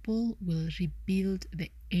people will rebuild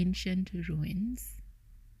the ancient ruins.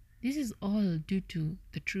 This is all due to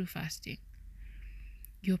the true fasting.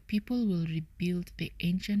 Your people will rebuild the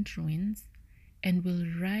ancient ruins and will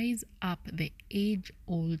rise up the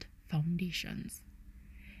age-old foundations.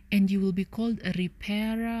 And you will be called a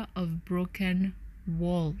repairer of broken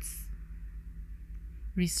walls,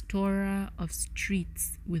 restorer of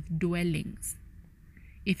streets with dwellings.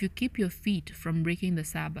 If you keep your feet from breaking the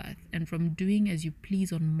Sabbath and from doing as you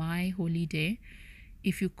please on my holy day,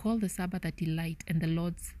 if you call the Sabbath a delight and the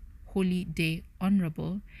Lord's holy day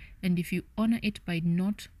honorable, and if you honor it by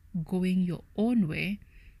not going your own way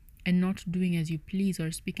and not doing as you please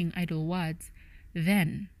or speaking idle words,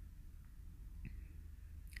 then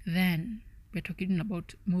we're talking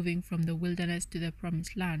about moving from the wilderness to the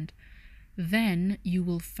promised land, then you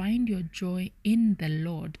will find your joy in the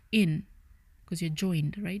Lord, because you're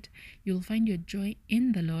joined, right? You'll find your joy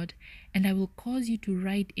in the Lord, and I will cause you to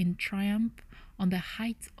ride in triumph on the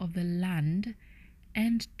heights of the land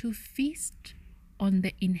and to feast on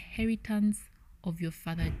the inheritance of your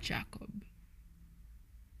father Jacob.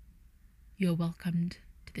 You're welcomed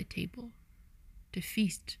to the table to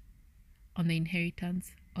feast on the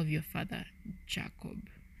inheritance of your father Jacob.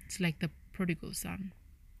 It's like the prodigal son.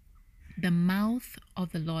 The mouth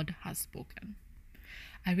of the Lord has spoken.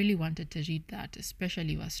 I really wanted to read that,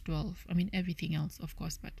 especially verse 12. I mean, everything else, of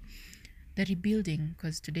course, but the rebuilding,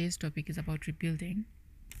 because today's topic is about rebuilding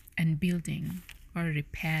and building or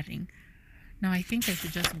repairing. Now, I think I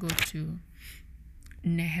should just go to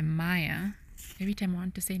Nehemiah. Every time I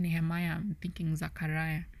want to say Nehemiah, I'm thinking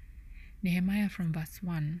Zechariah. Nehemiah from verse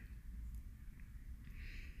 1.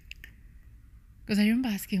 Because I remember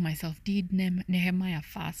asking myself, did Nehemiah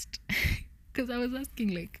fast? Because I was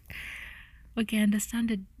asking, like, okay, I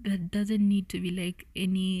understand that doesn't need to be like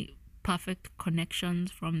any perfect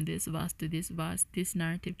connections from this verse to this verse, this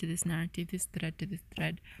narrative to this narrative, this thread to this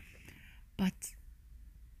thread. But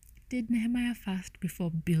did Nehemiah fast before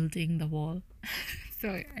building the wall?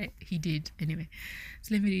 So he did anyway.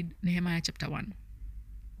 So let me read Nehemiah chapter 1.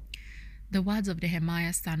 The words of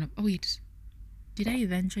Nehemiah son of... Oh wait, did I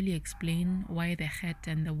eventually explain why the het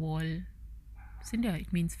and the wall? Cindy,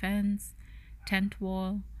 it means fence, tent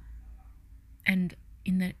wall. And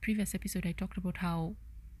in the previous episode, I talked about how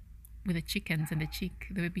with the chickens and the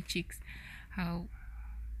baby chicks, how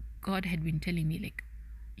God had been telling me, like,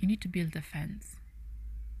 you need to build a fence,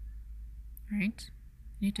 right?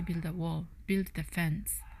 You need to build a wall, build the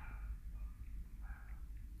fence.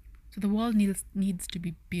 So the wall needs to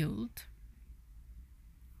be built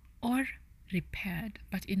or repaired.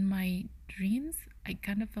 But in my dreams, I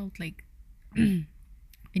kind of felt like in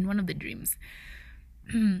one of the dreams,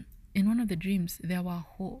 there were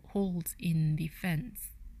holes in the fence,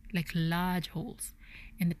 like large holes,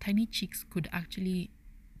 and the tiny chicks could actually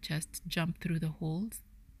just jump through the holes.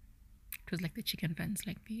 It was like the chicken fence,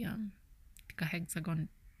 like the a hexagon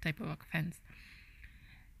type of a fence.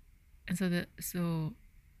 And so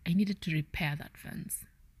I needed to repair that fence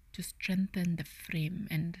to strengthen the frame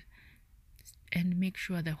and make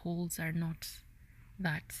sure the holes are not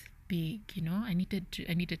that big, you know. I needed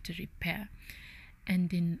to repair.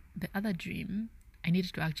 And in the other dream, I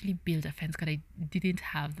needed to actually build a fence because I didn't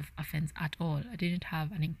have a fence at all. I didn't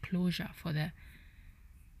have an enclosure for the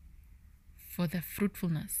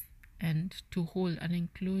fruitfulness, and to hold an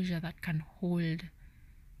enclosure that can hold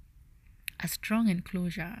a strong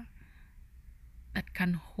enclosure that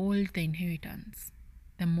can hold the inheritance,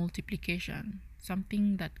 the multiplication,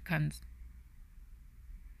 something that can,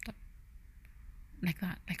 like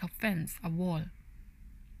that, like a fence, a wall.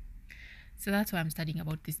 So that's why I'm studying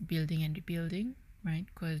about this building and rebuilding, right?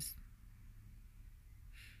 Because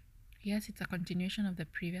yes, it's a continuation of the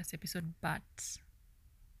previous episode, but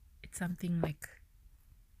it's something like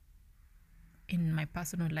in my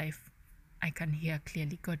personal life, I can hear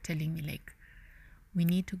clearly God telling me, like, we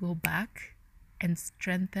need to go back and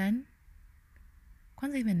strengthen.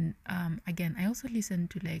 Kwanza even, again, I also listen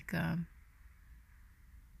to like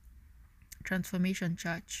Transformation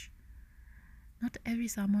Church. Not every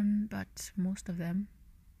sermon, but most of them.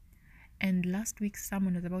 And last week's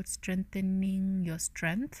sermon was about strengthening your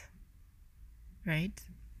strength, right?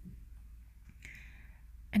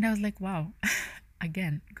 And I was like, wow,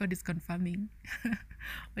 again, God is confirming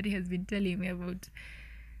what he has been telling me about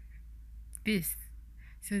this.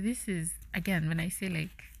 So this is, again, when I say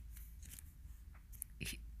like,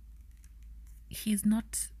 he's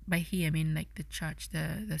not, by he, I mean like the church,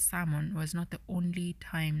 the sermon was not the only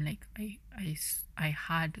time like I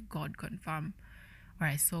heard God confirm, or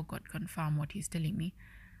I saw God confirm what he's telling me.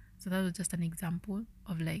 So that was just an example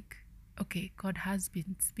of like, okay, God has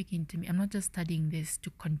been speaking to me. I'm not just studying this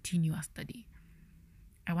to continue a study.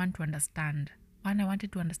 I want to understand. I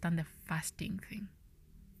wanted to understand the fasting thing.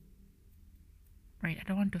 Right? I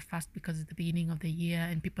don't want to fast because it's the beginning of the year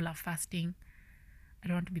and people are fasting. I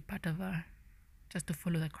don't want to be part of just to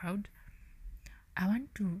follow the crowd. I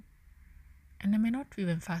want to, and I may not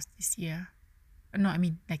even fast this year. No, I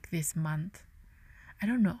mean like this month. I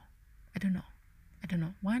don't know.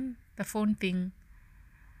 One, the phone thing,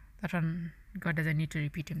 that one, God doesn't need to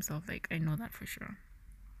repeat himself. Like, I know that for sure.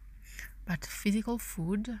 But physical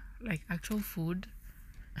food, like actual food,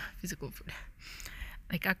 physical food,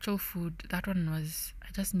 like actual food, that one was,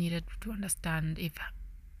 I just needed to understand if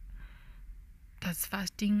is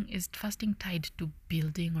fasting tied to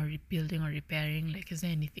building or rebuilding or repairing? Like, is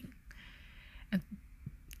there anything? And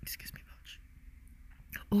excuse me, Belch.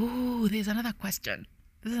 Oh, there's another question.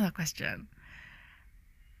 This is a question.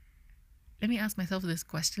 Let me ask myself this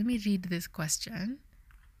question. Let me read this question.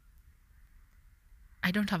 I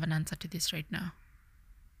don't have an answer to this right now.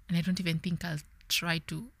 And I don't even think I'll try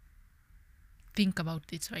to think about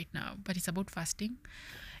this right now. But it's about fasting.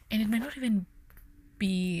 And it might not even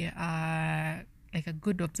be like a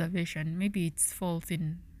good observation. Maybe it's false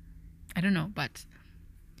in, I don't know. But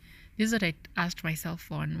this is what I asked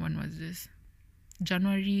myself on. When was this?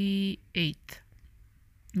 January 8th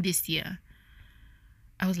this year.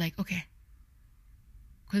 I was like, okay.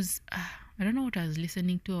 Because I don't know what I was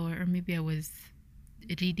listening to, or maybe I was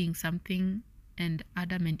reading something, and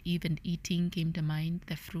Adam and Eve and eating came to mind,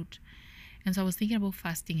 the fruit. And so I was thinking about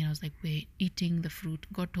fasting, and I was like, wait, eating the fruit.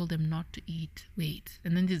 God told them not to eat. Wait.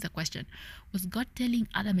 And then there's the question. Was God telling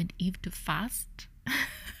Adam and Eve to fast?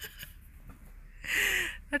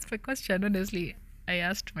 That's my question, honestly. I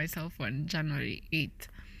asked myself on January 8th.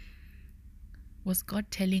 Was God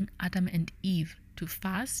telling Adam and Eve to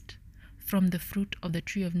fast from the fruit of the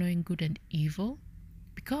tree of knowing good and evil?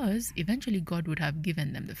 Because eventually God would have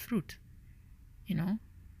given them the fruit, you know?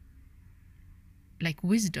 Like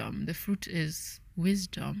wisdom, the fruit is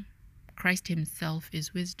wisdom. Christ himself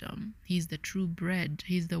is wisdom. He's the true bread.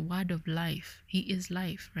 He's the word of life. He is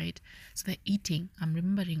life, right? So the eating, I'm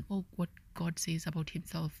remembering, what God says about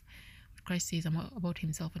himself, what Christ says about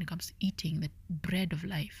himself when it comes to eating, the bread of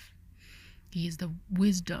life. He is the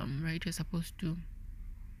wisdom, right? We're supposed to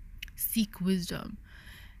seek wisdom.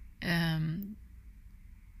 And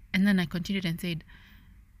then I continued and said,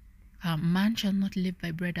 man shall not live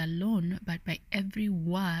by bread alone, but by every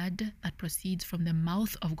word that proceeds from the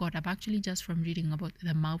mouth of God. I'm actually just from reading about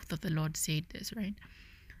the mouth of the Lord said this, right?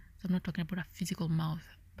 So I'm not talking about a physical mouth,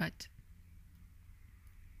 but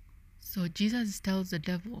so Jesus tells the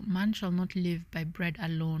devil, man shall not live by bread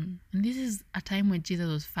alone. And this is a time when Jesus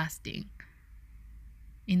was fasting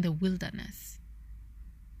in the wilderness.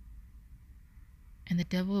 And the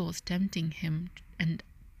devil was tempting him and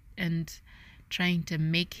trying to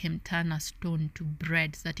make him turn a stone to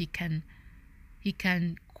bread so that he can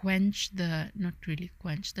quench not really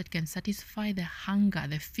quench, that can satisfy the hunger,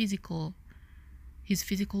 his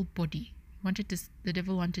physical body. The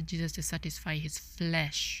devil wanted Jesus to satisfy his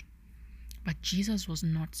flesh, but Jesus was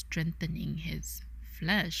not strengthening his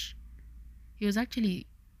flesh. He was actually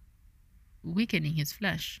weakening his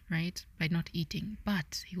flesh, right, by not eating,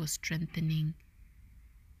 but he was strengthening.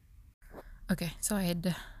 Okay, so I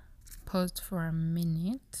had paused for a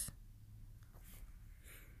minute.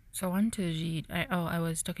 So I want to read. I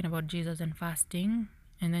was talking about Jesus and fasting,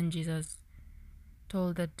 and then Jesus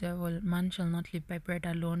told the devil, man shall not live by bread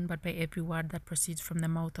alone, but by every word that proceeds from the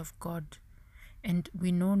mouth of God. And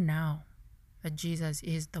we know now that Jesus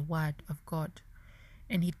is the word of God.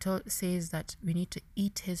 And he says that we need to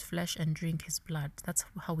eat his flesh and drink his blood. That's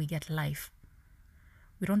how we get life.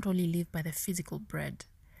 We don't only live by the physical bread.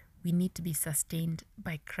 We need to be sustained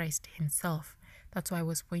by Christ himself. That's why I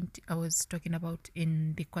was talking about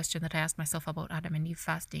in the question that I asked myself about Adam and Eve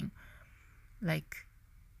fasting. Like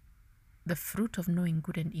the fruit of knowing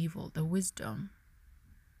good and evil, the wisdom,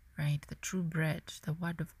 right? The true bread, the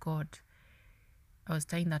word of God. I was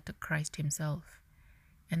telling that to Christ himself.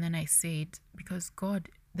 And then I said, because God,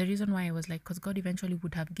 the reason why I was like, because God eventually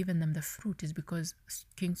would have given them the fruit is because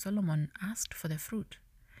King Solomon asked for the fruit.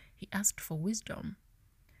 He asked for wisdom.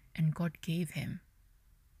 And God gave him.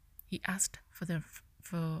 He asked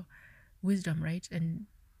for wisdom, right? And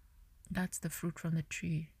that's the fruit from the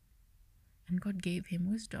tree. And God gave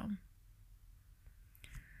him wisdom.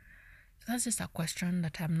 So that's just a question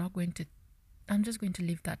that I'm just going to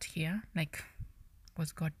leave that here. Like,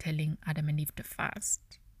 was God telling Adam and Eve to fast?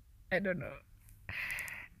 I don't know.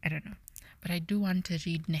 But I do want to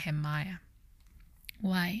read Nehemiah.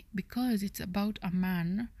 Why? Because it's about a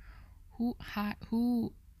man who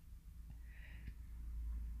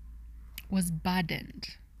was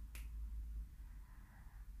burdened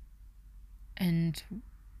and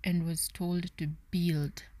was told to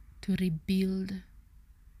rebuild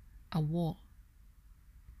a wall.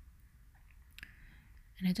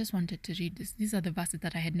 And I just wanted to read this. These are the verses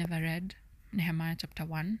that I had never read. Nehemiah chapter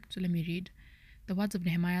 1. So let me read. The words of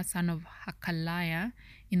Nehemiah, son of Hakaliah,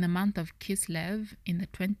 in the month of Kislev, in the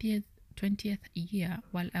 20th year,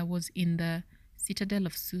 while I was in the citadel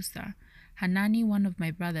of Susa, Hanani, one of my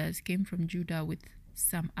brothers, came from Judah with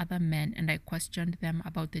some other men, and I questioned them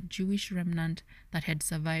about the Jewish remnant that had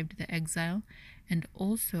survived the exile, and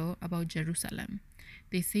also about Jerusalem.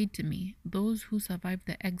 They said to me, those who survived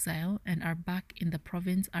the exile and are back in the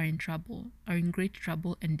province are in great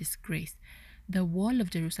trouble and disgrace. The wall of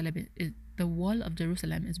Jerusalem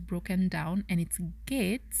is broken down, and its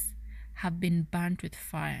gates have been burnt with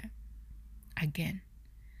fire. Again,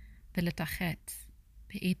 the letter Chet,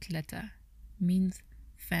 the 8th letter, means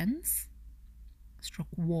fence, stroke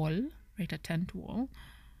wall, right? A tent wall,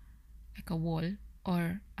 like a wall,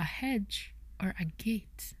 or a hedge, or a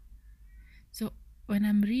gate. So when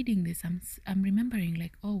I'm reading this, I'm remembering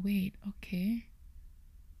like, oh wait, okay.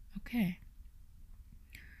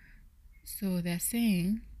 So they're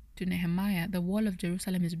saying to Nehemiah, the wall of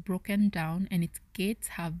Jerusalem is broken down and its gates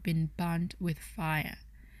have been burnt with fire.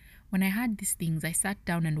 When I heard these things, I sat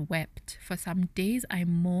down and wept. For some days I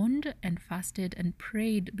mourned and fasted and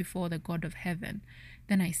prayed before the God of heaven.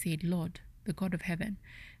 Then I said, Lord, the God of heaven,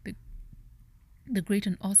 the great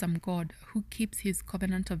and awesome God who keeps his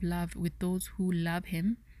covenant of love with those who love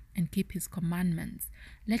him and keep his commandments.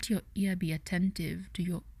 Let your ear be attentive and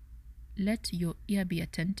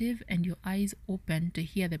your eyes open to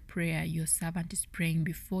hear the prayer your servant is praying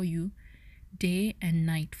before you day and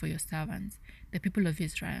night for your servants, the people of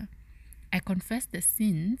Israel. I confess the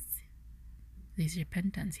sins, there's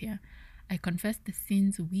repentance here. I confess the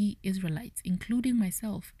sins we Israelites, including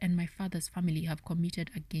myself and my father's family, have committed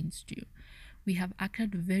against you. We have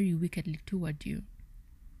acted very wickedly toward you.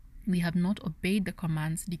 We have not obeyed the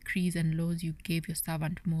commands, decrees, and laws you gave your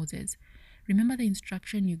servant Moses. Remember the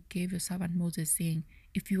instruction you gave your servant Moses, saying,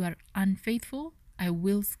 if you are unfaithful, I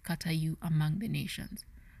will scatter you among the nations.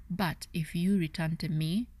 But if you return to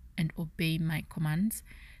me and obey my commands,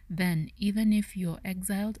 then even if your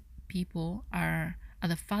exiled people are at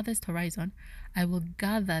the farthest horizon, I will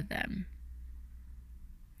gather them.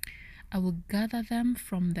 I will gather them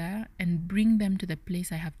from there and bring them to the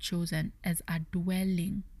place I have chosen as a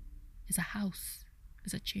dwelling, as a house,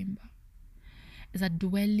 as a chamber, as a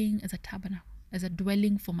dwelling, as a tabernacle, as a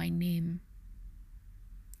dwelling for my name.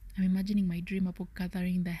 I'm imagining my dream about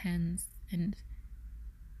gathering the hands and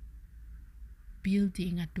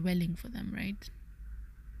building a dwelling for them, right?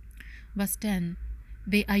 Verse 10,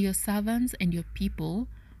 they are your servants and your people,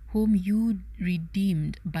 whom you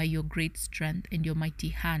redeemed by your great strength and your mighty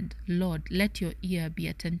hand. Lord, let your ear be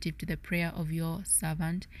attentive to the prayer of your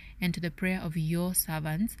servant and to the prayer of your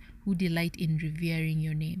servants who delight in revering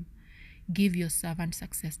your name. Give your servant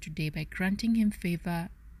success today by granting him favor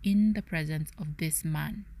in the presence of this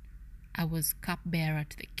man. I was cupbearer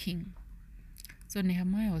to the king. So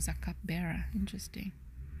Nehemiah was a cupbearer. Interesting.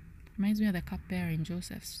 Reminds me of the cupbearer in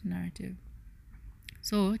Joseph's narrative.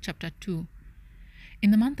 So, chapter 2. In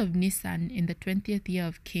the month of Nisan, in the 20th year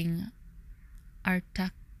of King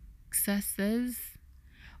Artaxerxes,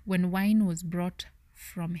 when wine was brought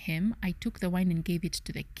from him, I took the wine and gave it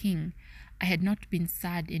to the king. I had not been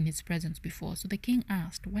sad in his presence before. So the king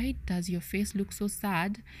asked, why does your face look so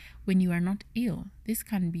sad when you are not ill? This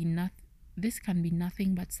can be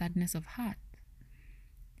nothing but sadness of heart.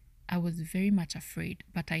 I was very much afraid,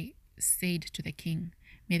 but I said to the king,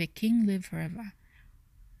 may the king live forever.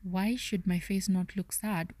 Why should my face not look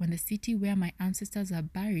sad when the city where my ancestors are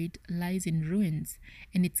buried lies in ruins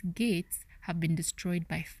and its gates have been destroyed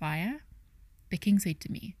by fire? The king said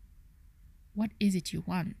to me, what is it you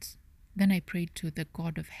want? Then I prayed to the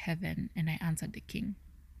God of heaven, and I answered the king,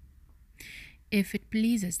 if it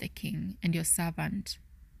pleases the king and your servant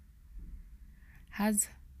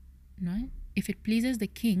if it pleases the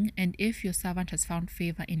king and if your servant has found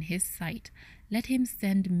favor in his sight, let him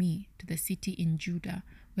send me to the city in Judah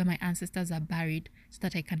where my ancestors are buried so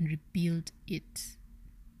that I can rebuild it.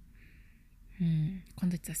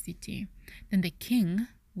 Because it's a city. Then the king,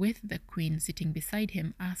 with the queen sitting beside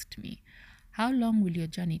him, asked me, how long will your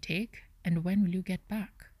journey take and when will you get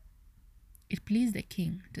back? It pleased the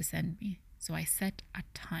king to send me, so I set a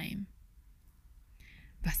time.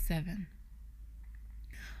 Verse 7.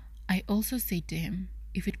 I also said to him,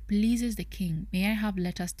 if it pleases the king, may I have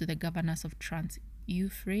letters to the governors of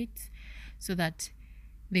Trans-Euphrates so that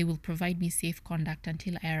they will provide me safe conduct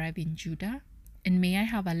until I arrive in Judah? And may I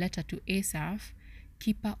have a letter to Asaph,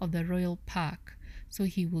 keeper of the royal park, so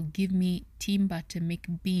he will give me timber to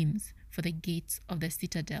make beams for the gates of the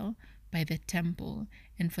citadel by the temple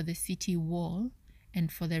and for the city wall and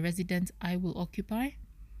for the residence I will occupy?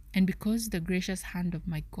 And because the gracious hand of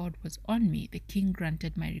my God was on me, the king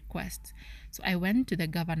granted my requests. So I went to the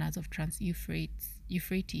governors of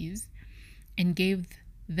Trans-Euphrates and gave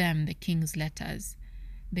them the king's letters.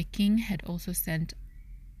 The king had also sent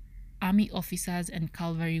army officers and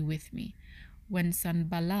cavalry with me. When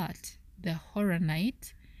Sanballat, the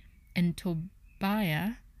Horonite, and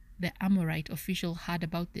Tobiah, the Amorite official, heard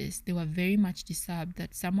about this, they were very much disturbed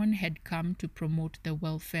that someone had come to promote the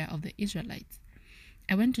welfare of the Israelites.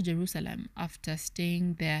 I went to Jerusalem after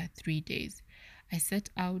staying there 3 days. I set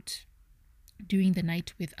out during the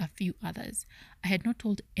night with a few others. I had not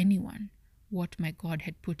told anyone what my God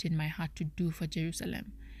had put in my heart to do for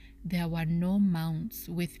Jerusalem. There were no mounts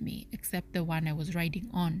with me except the one I was riding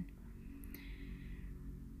on.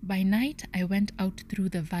 By night, I went out through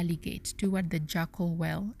the valley gate toward the Jackal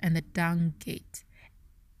Well and the Dung Gate,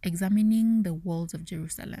 examining the walls of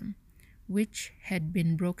Jerusalem, which had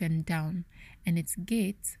been broken down, and its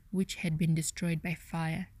gates, which had been destroyed by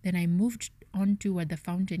fire. Then I moved on toward the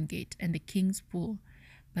fountain gate and the king's pool,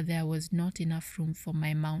 but there was not enough room for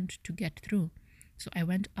my mount to get through. So I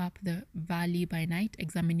went up the valley by night,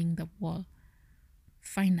 examining the wall.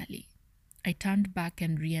 Finally, I turned back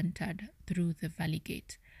and re-entered through the valley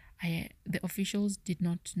gate. The officials did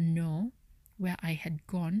not know where I had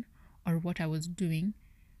gone or what I was doing,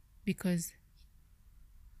 because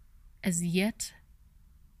as yet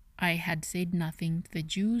I had said nothing to the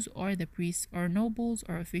Jews or the priests or nobles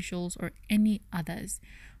or officials or any others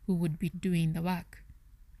who would be doing the work.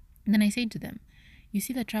 And then I said to them, "You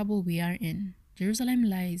see the trouble we are in. Jerusalem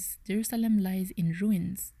lies in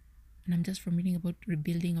ruins." And I'm just from reading about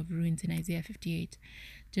rebuilding of ruins in Isaiah 58.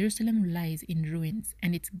 "Jerusalem lies in ruins,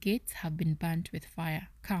 and its gates have been burnt with fire.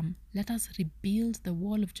 Come, let us rebuild the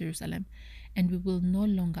wall of Jerusalem, and we will no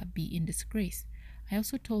longer be in disgrace." I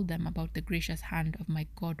also told them about the gracious hand of my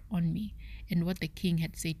God on me and what the king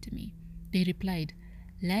had said to me. They replied,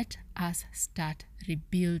 "Let us start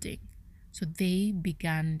rebuilding." So they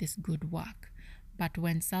began this good work. But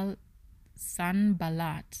when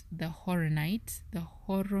Sanballat the Horonite,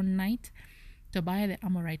 Tobiah the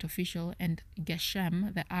Amorite official, and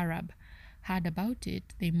Geshem the Arab heard about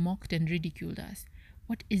it, they mocked and ridiculed us.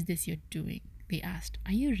 "What is this you're doing?" they asked.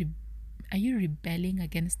 Are you rebelling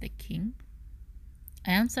against the king?"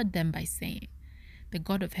 I answered them by saying, "The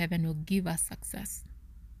God of heaven will give us success."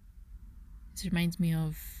 This reminds me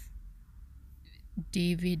of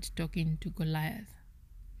David talking to Goliath.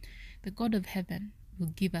 "The God of heaven will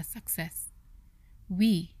give us success.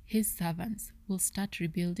 We, his servants, will start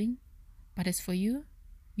rebuilding. But as for you,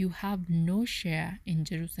 you have no share in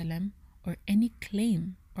Jerusalem or any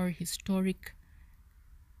claim or historic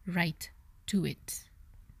right to it."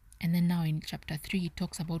 And then now in chapter 3, it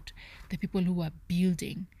talks about the people who are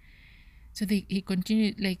building. So he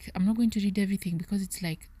continued, like, I'm not going to read everything because it's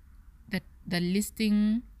like the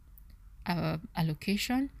listing a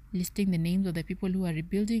location, listing the names of the people who are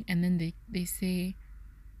rebuilding, and then they say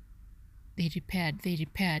they repaired.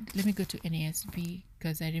 Let me go to NASB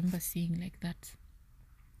because I remember seeing like that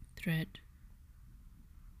thread.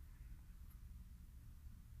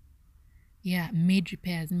 Yeah, made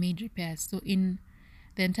repairs. So in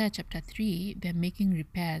the entire chapter 3, they're making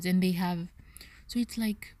repairs, and they have, so it's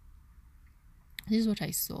like, this is what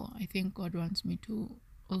I saw. I think God wants me to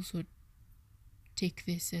also take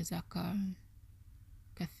this as like a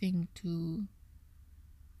thing to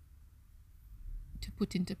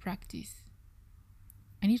put into practice.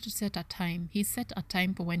 I need to set a time. He set a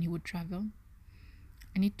time for when he would travel.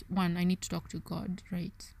 I need to talk to God,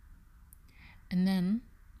 right? And then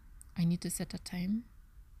I need to set a time,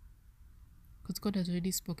 because God has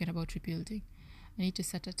already spoken about rebuilding. I need to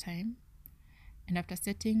set a time. And after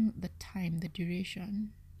setting the time, the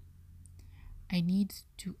duration, I need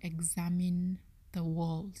to examine the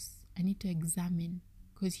walls. I need to examine,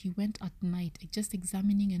 because he went at night, just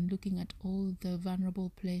examining and looking at all the vulnerable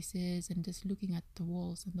places and just looking at the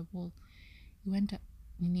walls and the wall.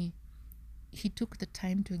 He took the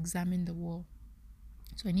time to examine the wall.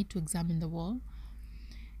 So I need to examine the wall.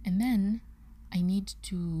 And then I need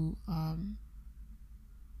to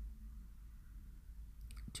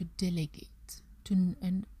delegate.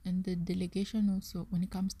 And the delegation also, when it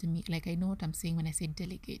comes to me, like, I know what I'm saying when I say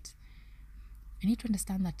delegate. I need to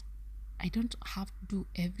understand that I don't have to do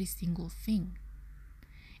every single thing.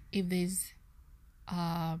 If there's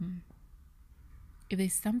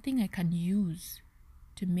something I can use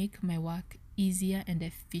to make my work easier and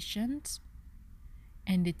efficient,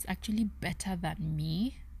 and it's actually better than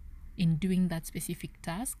me in doing that specific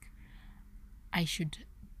task, I should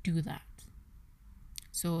do that.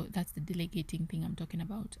 So that's the delegating thing I'm talking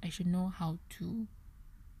about. I should know how to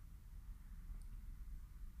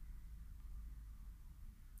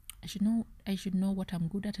I should know what I'm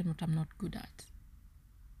good at and what I'm not good at.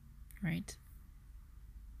 Right?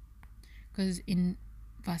 Because in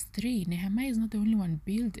verse 3, Nehemiah is not the only one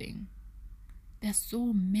building. There are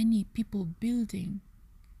so many people building.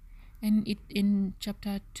 And in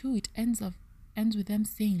chapter 2, it ends with them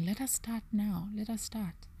saying, "Let us start now. Let us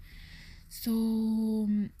start." So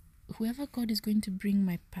whoever God is going to bring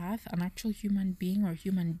my path, an actual human being or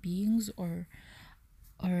human beings, or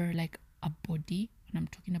like a body, and I'm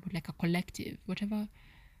talking about like a collective, whichever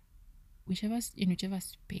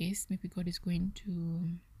space maybe God is going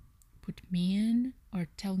to put me in or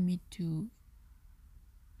tell me to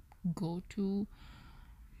go to.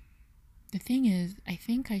 The thing is, I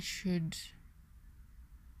think I should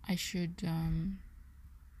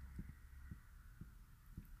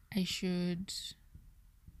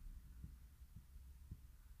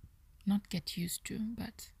not get used to,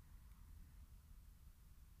 but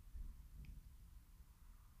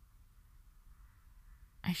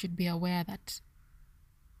I should be aware that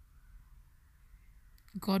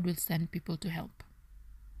God will send people to help,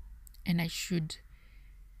 and I should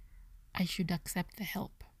accept the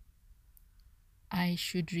help. I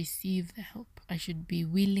should receive the help. I should be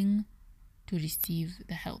willing to receive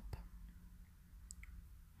the help.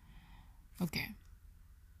 Okay.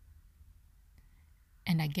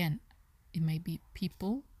 And again, it might be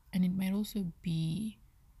people, and it might also be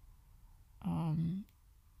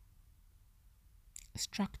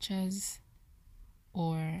structures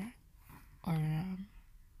or what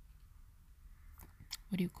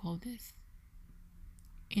do you call this?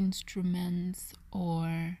 Instruments,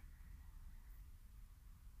 or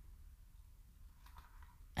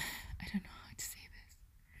I don't know how to say this.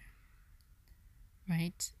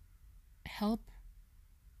 Right? Help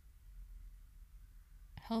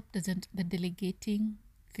doesn't, the delegating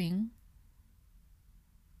thing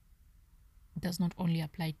does not only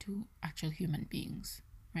apply to actual human beings,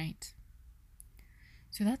 right?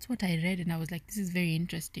 So that's what I read, and I was like, this is very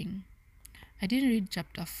interesting. I didn't read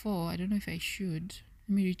chapter 4. I don't know if I should.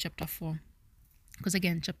 Let me read chapter 4. Because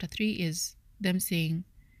again, chapter 3 is them saying,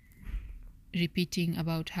 repeating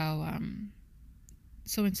about how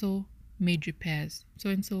so and so made repairs, so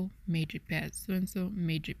and so made repairs, so and so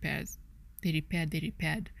made repairs. They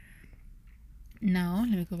repaired. Now,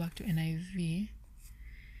 let me go back to NIV.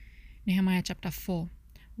 Nehemiah chapter 4.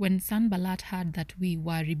 When Sanballat heard that we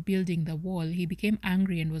were rebuilding the wall, he became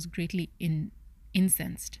angry and was greatly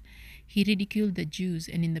incensed. He ridiculed the Jews,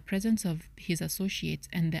 and in the presence of his associates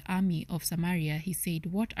and the army of Samaria, he said,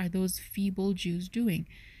 "What are those feeble Jews doing?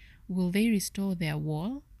 Will they restore their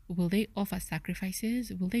wall? Will they offer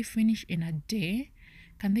sacrifices? Will they finish in a day?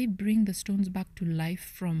 Can they bring the stones back to life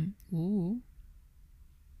from..." Ooh,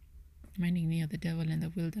 reminding me of the devil in the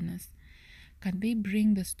wilderness. "Can they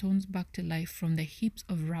bring the stones back to life from the heaps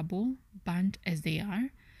of rubble, burnt as they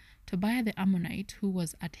are?" Tobiah the Ammonite, who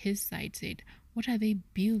was at his side, said, What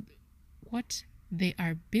they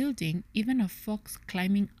are building, even a fox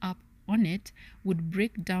climbing up on it would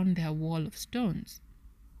break down their wall of stones.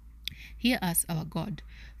 Hear us, our God,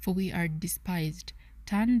 for we are despised.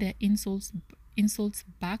 Turn their insults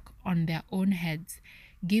back on their own heads.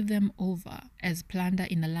 Give them over as plunder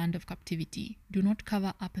in the land of captivity. Do not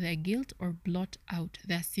cover up their guilt or blot out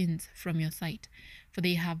their sins from your sight, for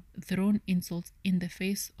they have thrown insults in the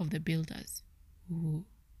face of the builders. Ooh,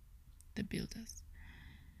 the builders.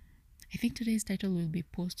 I think today's title will be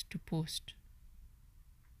Post to Post.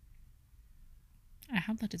 I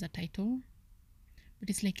have that as a title, but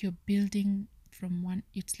it's like you're building from one,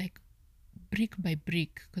 it's like brick by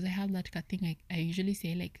brick, because I have that thing I usually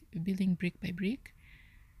say, like building brick by brick,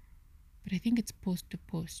 but I think it's post to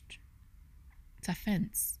post. It's a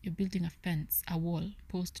fence. You're building a fence, a wall,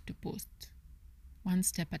 post to post, one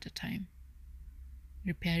step at a time,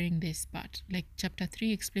 repairing this part. Like chapter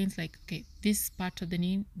 3 explains, like, okay, this part of the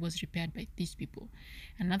knee was repaired by these people,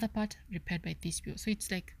 another part repaired by these people. So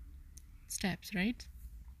it's like steps, right?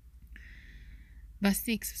 Verse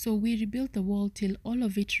 6, so we rebuilt the wall till all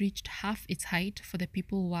of it reached half its height, for the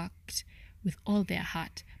people worked with all their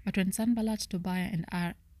heart. But when Sanballat, Tobiah, and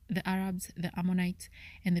the Arabs, the Ammonites,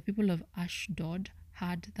 and the people of Ashdod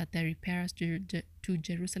heard that the repairs to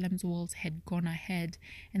Jerusalem's walls had gone ahead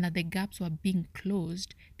and that the gaps were being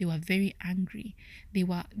closed, they were very angry. They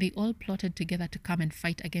all plotted together to come and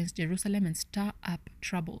fight against Jerusalem and stir up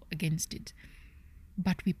trouble against it.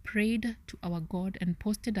 But we prayed to our God and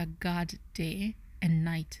posted a guard day and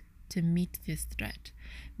night to meet this threat.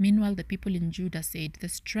 Meanwhile, the people in Judah said, the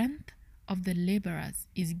strength of the laborers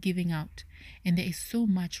is giving out, and there is so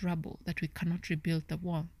much rubble that we cannot rebuild the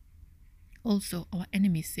wall. Also, our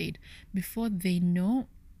enemies said, before they know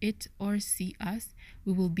it or see us,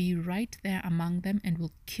 we will be right there among them and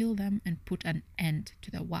will kill them and put an end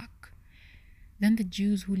to the work. Then the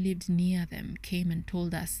Jews who lived near them came and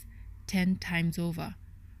told us 10 times over,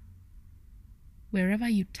 wherever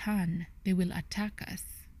you turn, they will attack us.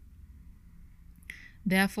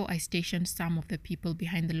 Therefore, I stationed some of the people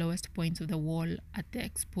behind the lowest points of the wall at the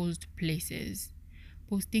exposed places,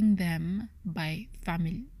 posting them by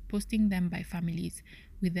families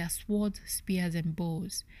with their swords, spears, and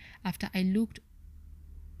bows. After I looked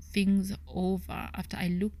things over,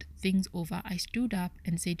 I stood up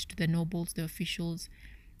and said to the nobles, the officials,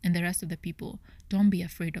 and the rest of the people, don't be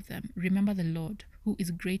afraid of them. Remember the Lord, who is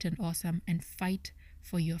great and awesome, and fight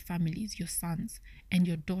for your families, your sons, and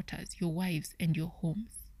your daughters, your wives, and your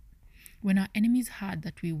homes. When our enemies heard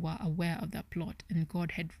that we were aware of their plot and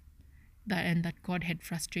that God had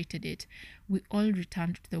frustrated it, we all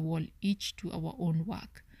returned to the wall, each to our own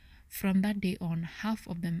work. From that day on, half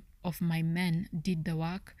of my men did the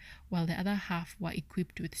work, while the other half were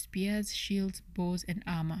equipped with spears, shields, bows, and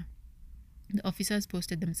armor. The officers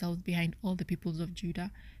posted themselves behind all the people of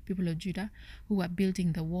Judah, who were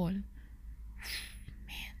building the wall. Man,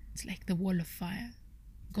 it's like the wall of fire.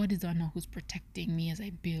 God is the one who's protecting me as I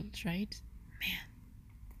build, right? Man.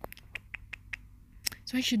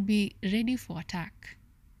 So I should be ready for attack.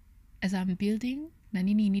 As I'm building,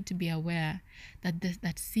 Nanini, you need to be aware that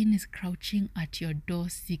that sin is crouching at your door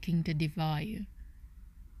seeking to devour you.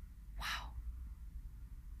 Wow.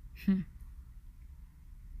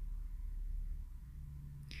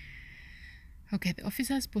 Okay, the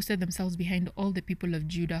officers posted themselves behind all the people of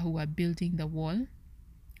Judah who were building the wall.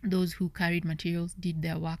 Those who carried materials did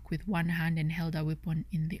their work with one hand and held a weapon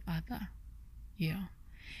in the other. Yeah.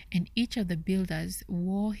 And each of the builders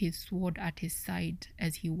wore his sword at his side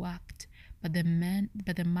as he worked, but the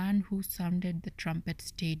man who sounded the trumpet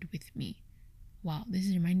stayed with me. Wow, this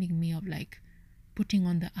is reminding me of like putting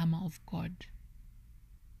on the armor of God.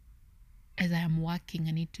 As I am working,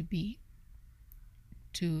 I need to be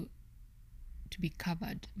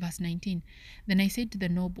covered. Verse 19. Then I said to the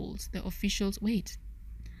nobles, the officials, wait.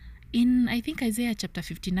 In I think Isaiah chapter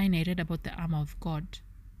 59, I read about the armor of God.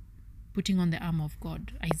 Putting on the armor of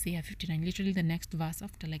God. Isaiah 59, literally the next verse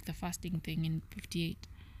after like the fasting thing in 58.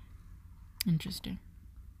 Interesting.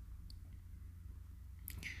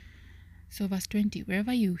 So verse 20,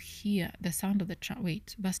 wherever you hear the sound of the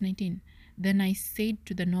verse 19. Then I said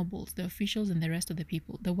to the nobles, the officials, and the rest of the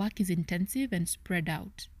people, the work is intensive and spread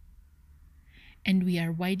out, and we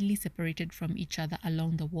are widely separated from each other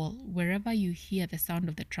along the wall. Wherever you hear the sound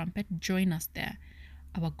of the trumpet, join us there.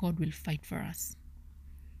 Our God will fight for us.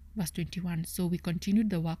 Verse 21, so we continued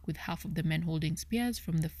the work with half of the men holding spears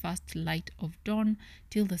from the first light of dawn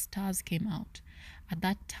till the stars came out. At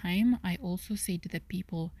that time, I also said to the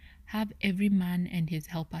people, have every man and his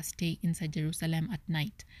helper stay inside Jerusalem at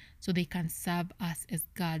night, so they can serve us as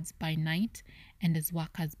guards by night and as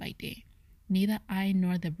workers by day. Neither I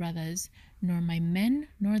nor the brothers, nor my men,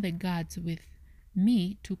 nor the guards with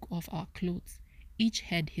me took off our clothes. Each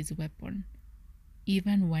had his weapon,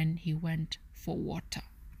 even when he went for water.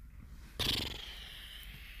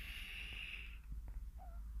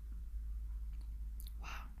 Wow.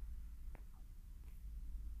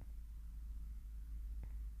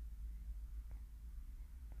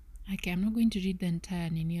 Okay, I'm not going to read the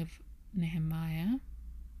entire Nini of Nehemiah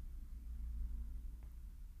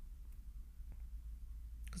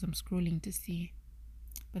because I'm scrolling to see.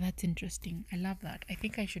 But that's interesting. I love that. I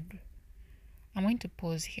think I'm going to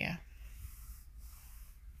pause here.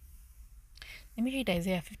 Let me read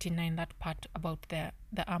Isaiah 59, that part about the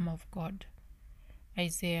armor of God.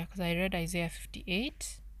 Isaiah, because I read Isaiah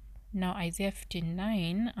 58. Now Isaiah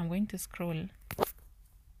 59, I'm going to scroll.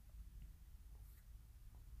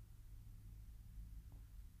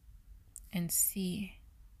 And see.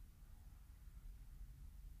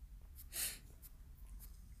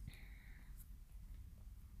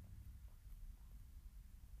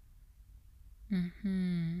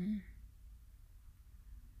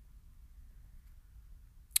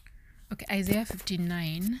 Okay, Isaiah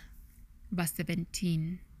 59, verse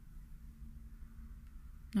 17.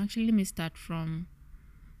 Actually, let me start from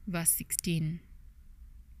verse 16.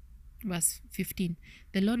 Verse 15.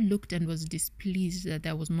 The Lord looked and was displeased that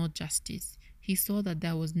there was no justice. He saw that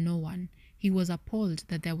there was no one. He was appalled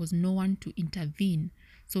that there was no one to intervene.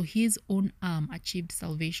 So his own arm achieved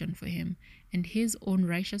salvation for him, and his own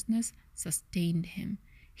righteousness sustained him.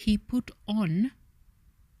 He put on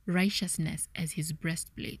righteousness as his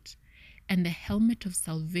breastplate, and the helmet of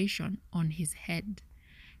salvation on his head.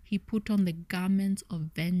 He put on the garments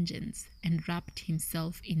of vengeance and wrapped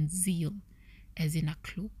himself in zeal as in a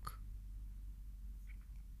cloak.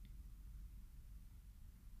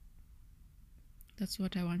 That's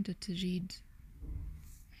what I wanted to read.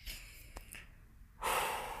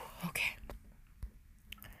 Okay.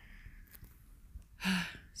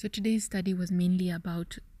 So today's study was mainly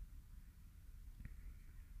about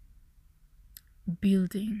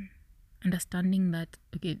building, understanding that,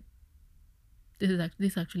 okay,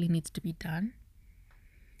 this actually needs to be done.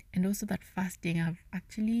 And also that fasting, I've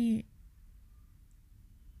actually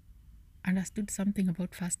understood something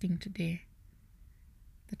about fasting today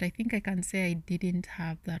that I think I can say I didn't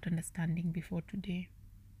have that understanding before today.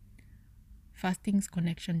 Fasting's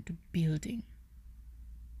connection to building.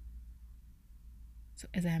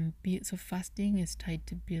 So fasting is tied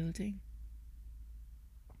to building.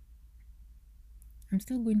 I'm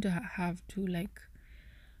still going to have to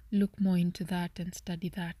look more into that and study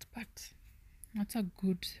that, but that's a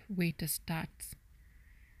good way to start,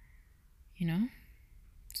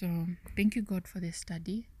 So thank you, God, for this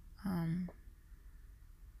study.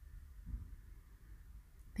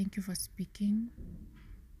 Thank you for speaking.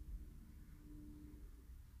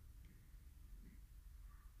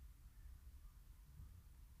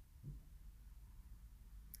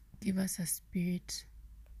 Give us a spirit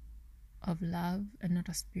of love and not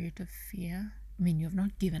a spirit of fear. I mean, you have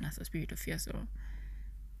not given us a spirit of fear, so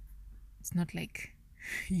It's not like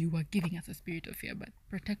you are giving us a spirit of fear, but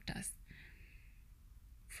protect us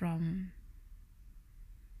from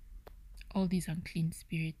all these unclean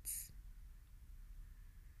spirits,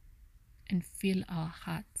 and fill our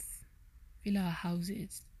hearts, fill our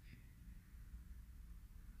houses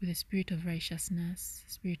with a spirit of righteousness,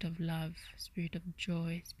 spirit of love, spirit of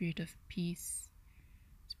joy, spirit of peace,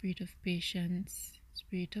 spirit of patience,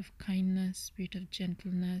 spirit of kindness, spirit of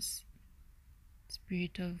gentleness,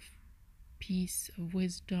 spirit of peace, of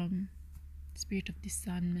wisdom, spirit of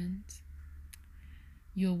discernment.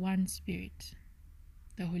 Your one spirit,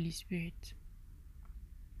 the Holy Spirit.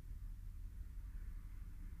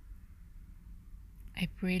 I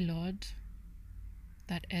pray, Lord,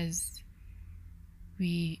 that as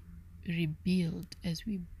we rebuild, as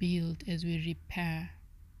we build, as we repair,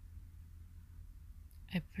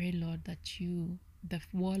 I pray, Lord, that you, the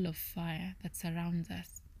wall of fire that surrounds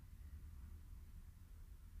us,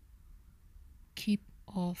 keep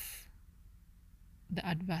off the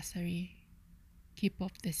adversary, keep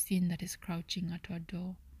off the sin that is crouching at our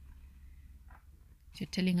door. You're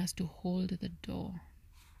telling us to hold the door.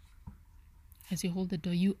 As you hold the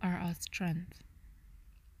door, you are our strength.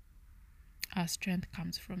 Our strength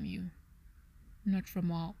comes from you, not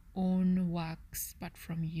from our own works, but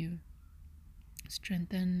from you.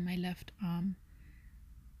 Strengthen my left arm.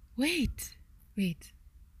 Wait.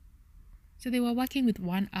 So they were working with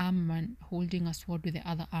one arm and holding a sword with the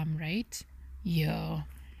other arm, right? Yo.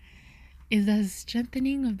 Is the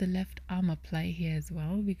strengthening of the left arm apply here as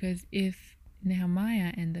well? Because if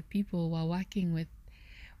Nehemiah and the people were working with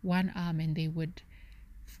one arm and they were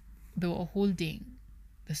holding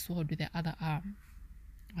the sword with the other arm,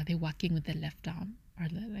 are they working with the left arm or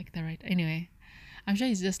like the right? Anyway, I'm sure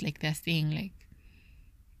it's just like they're saying like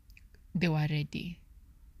they were ready.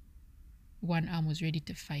 One arm was ready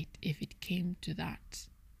to fight if it came to that.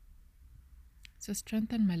 So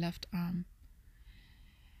strengthen my left arm.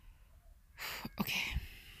 Okay.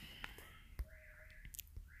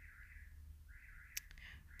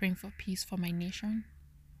 Praying for peace for my nation.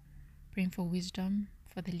 Praying for wisdom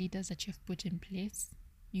for the leaders that you've put in place.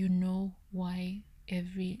 You know why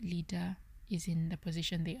every leader is in the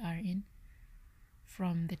position they are in.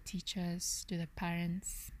 From the teachers to the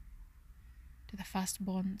parents to the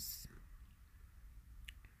firstborns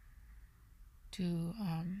to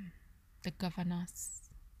the governors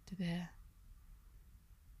to the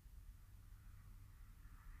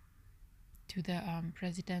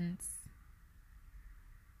presidents.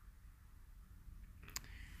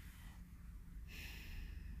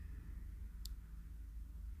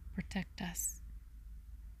 Protect us.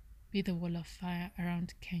 Be the wall of fire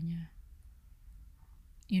around Kenya.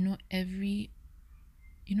 You know everything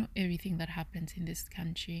that happens in this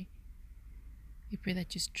country. We pray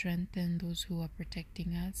that you strengthen those who are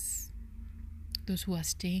protecting us, those who are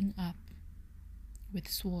staying up with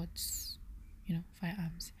swords,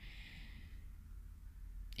 firearms.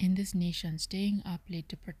 In this nation, staying up late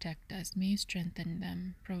to protect us, may you strengthen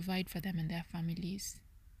them, provide for them and their families.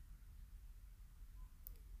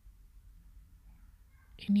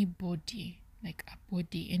 Anybody, like a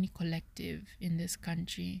body, any collective in this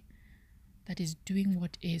country that is doing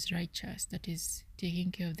what is righteous, that is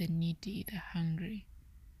taking care of the needy, the hungry,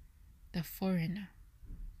 the foreigner.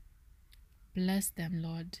 Bless them,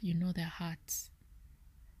 Lord. You know their hearts.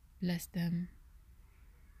 Bless them.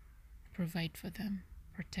 Provide for them.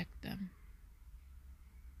 Protect them.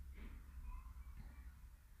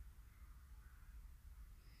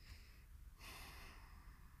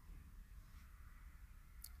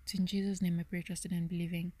 It's in Jesus' name I pray, trusting and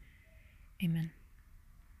believing. Amen.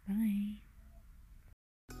 Bye.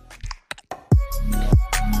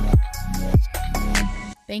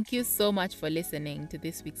 Thank you so much for listening to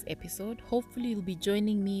this week's episode. Hopefully you'll be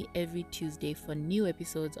joining me every Tuesday for new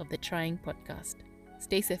episodes of the Trying Podcast.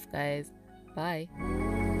 Stay safe, guys. Bye.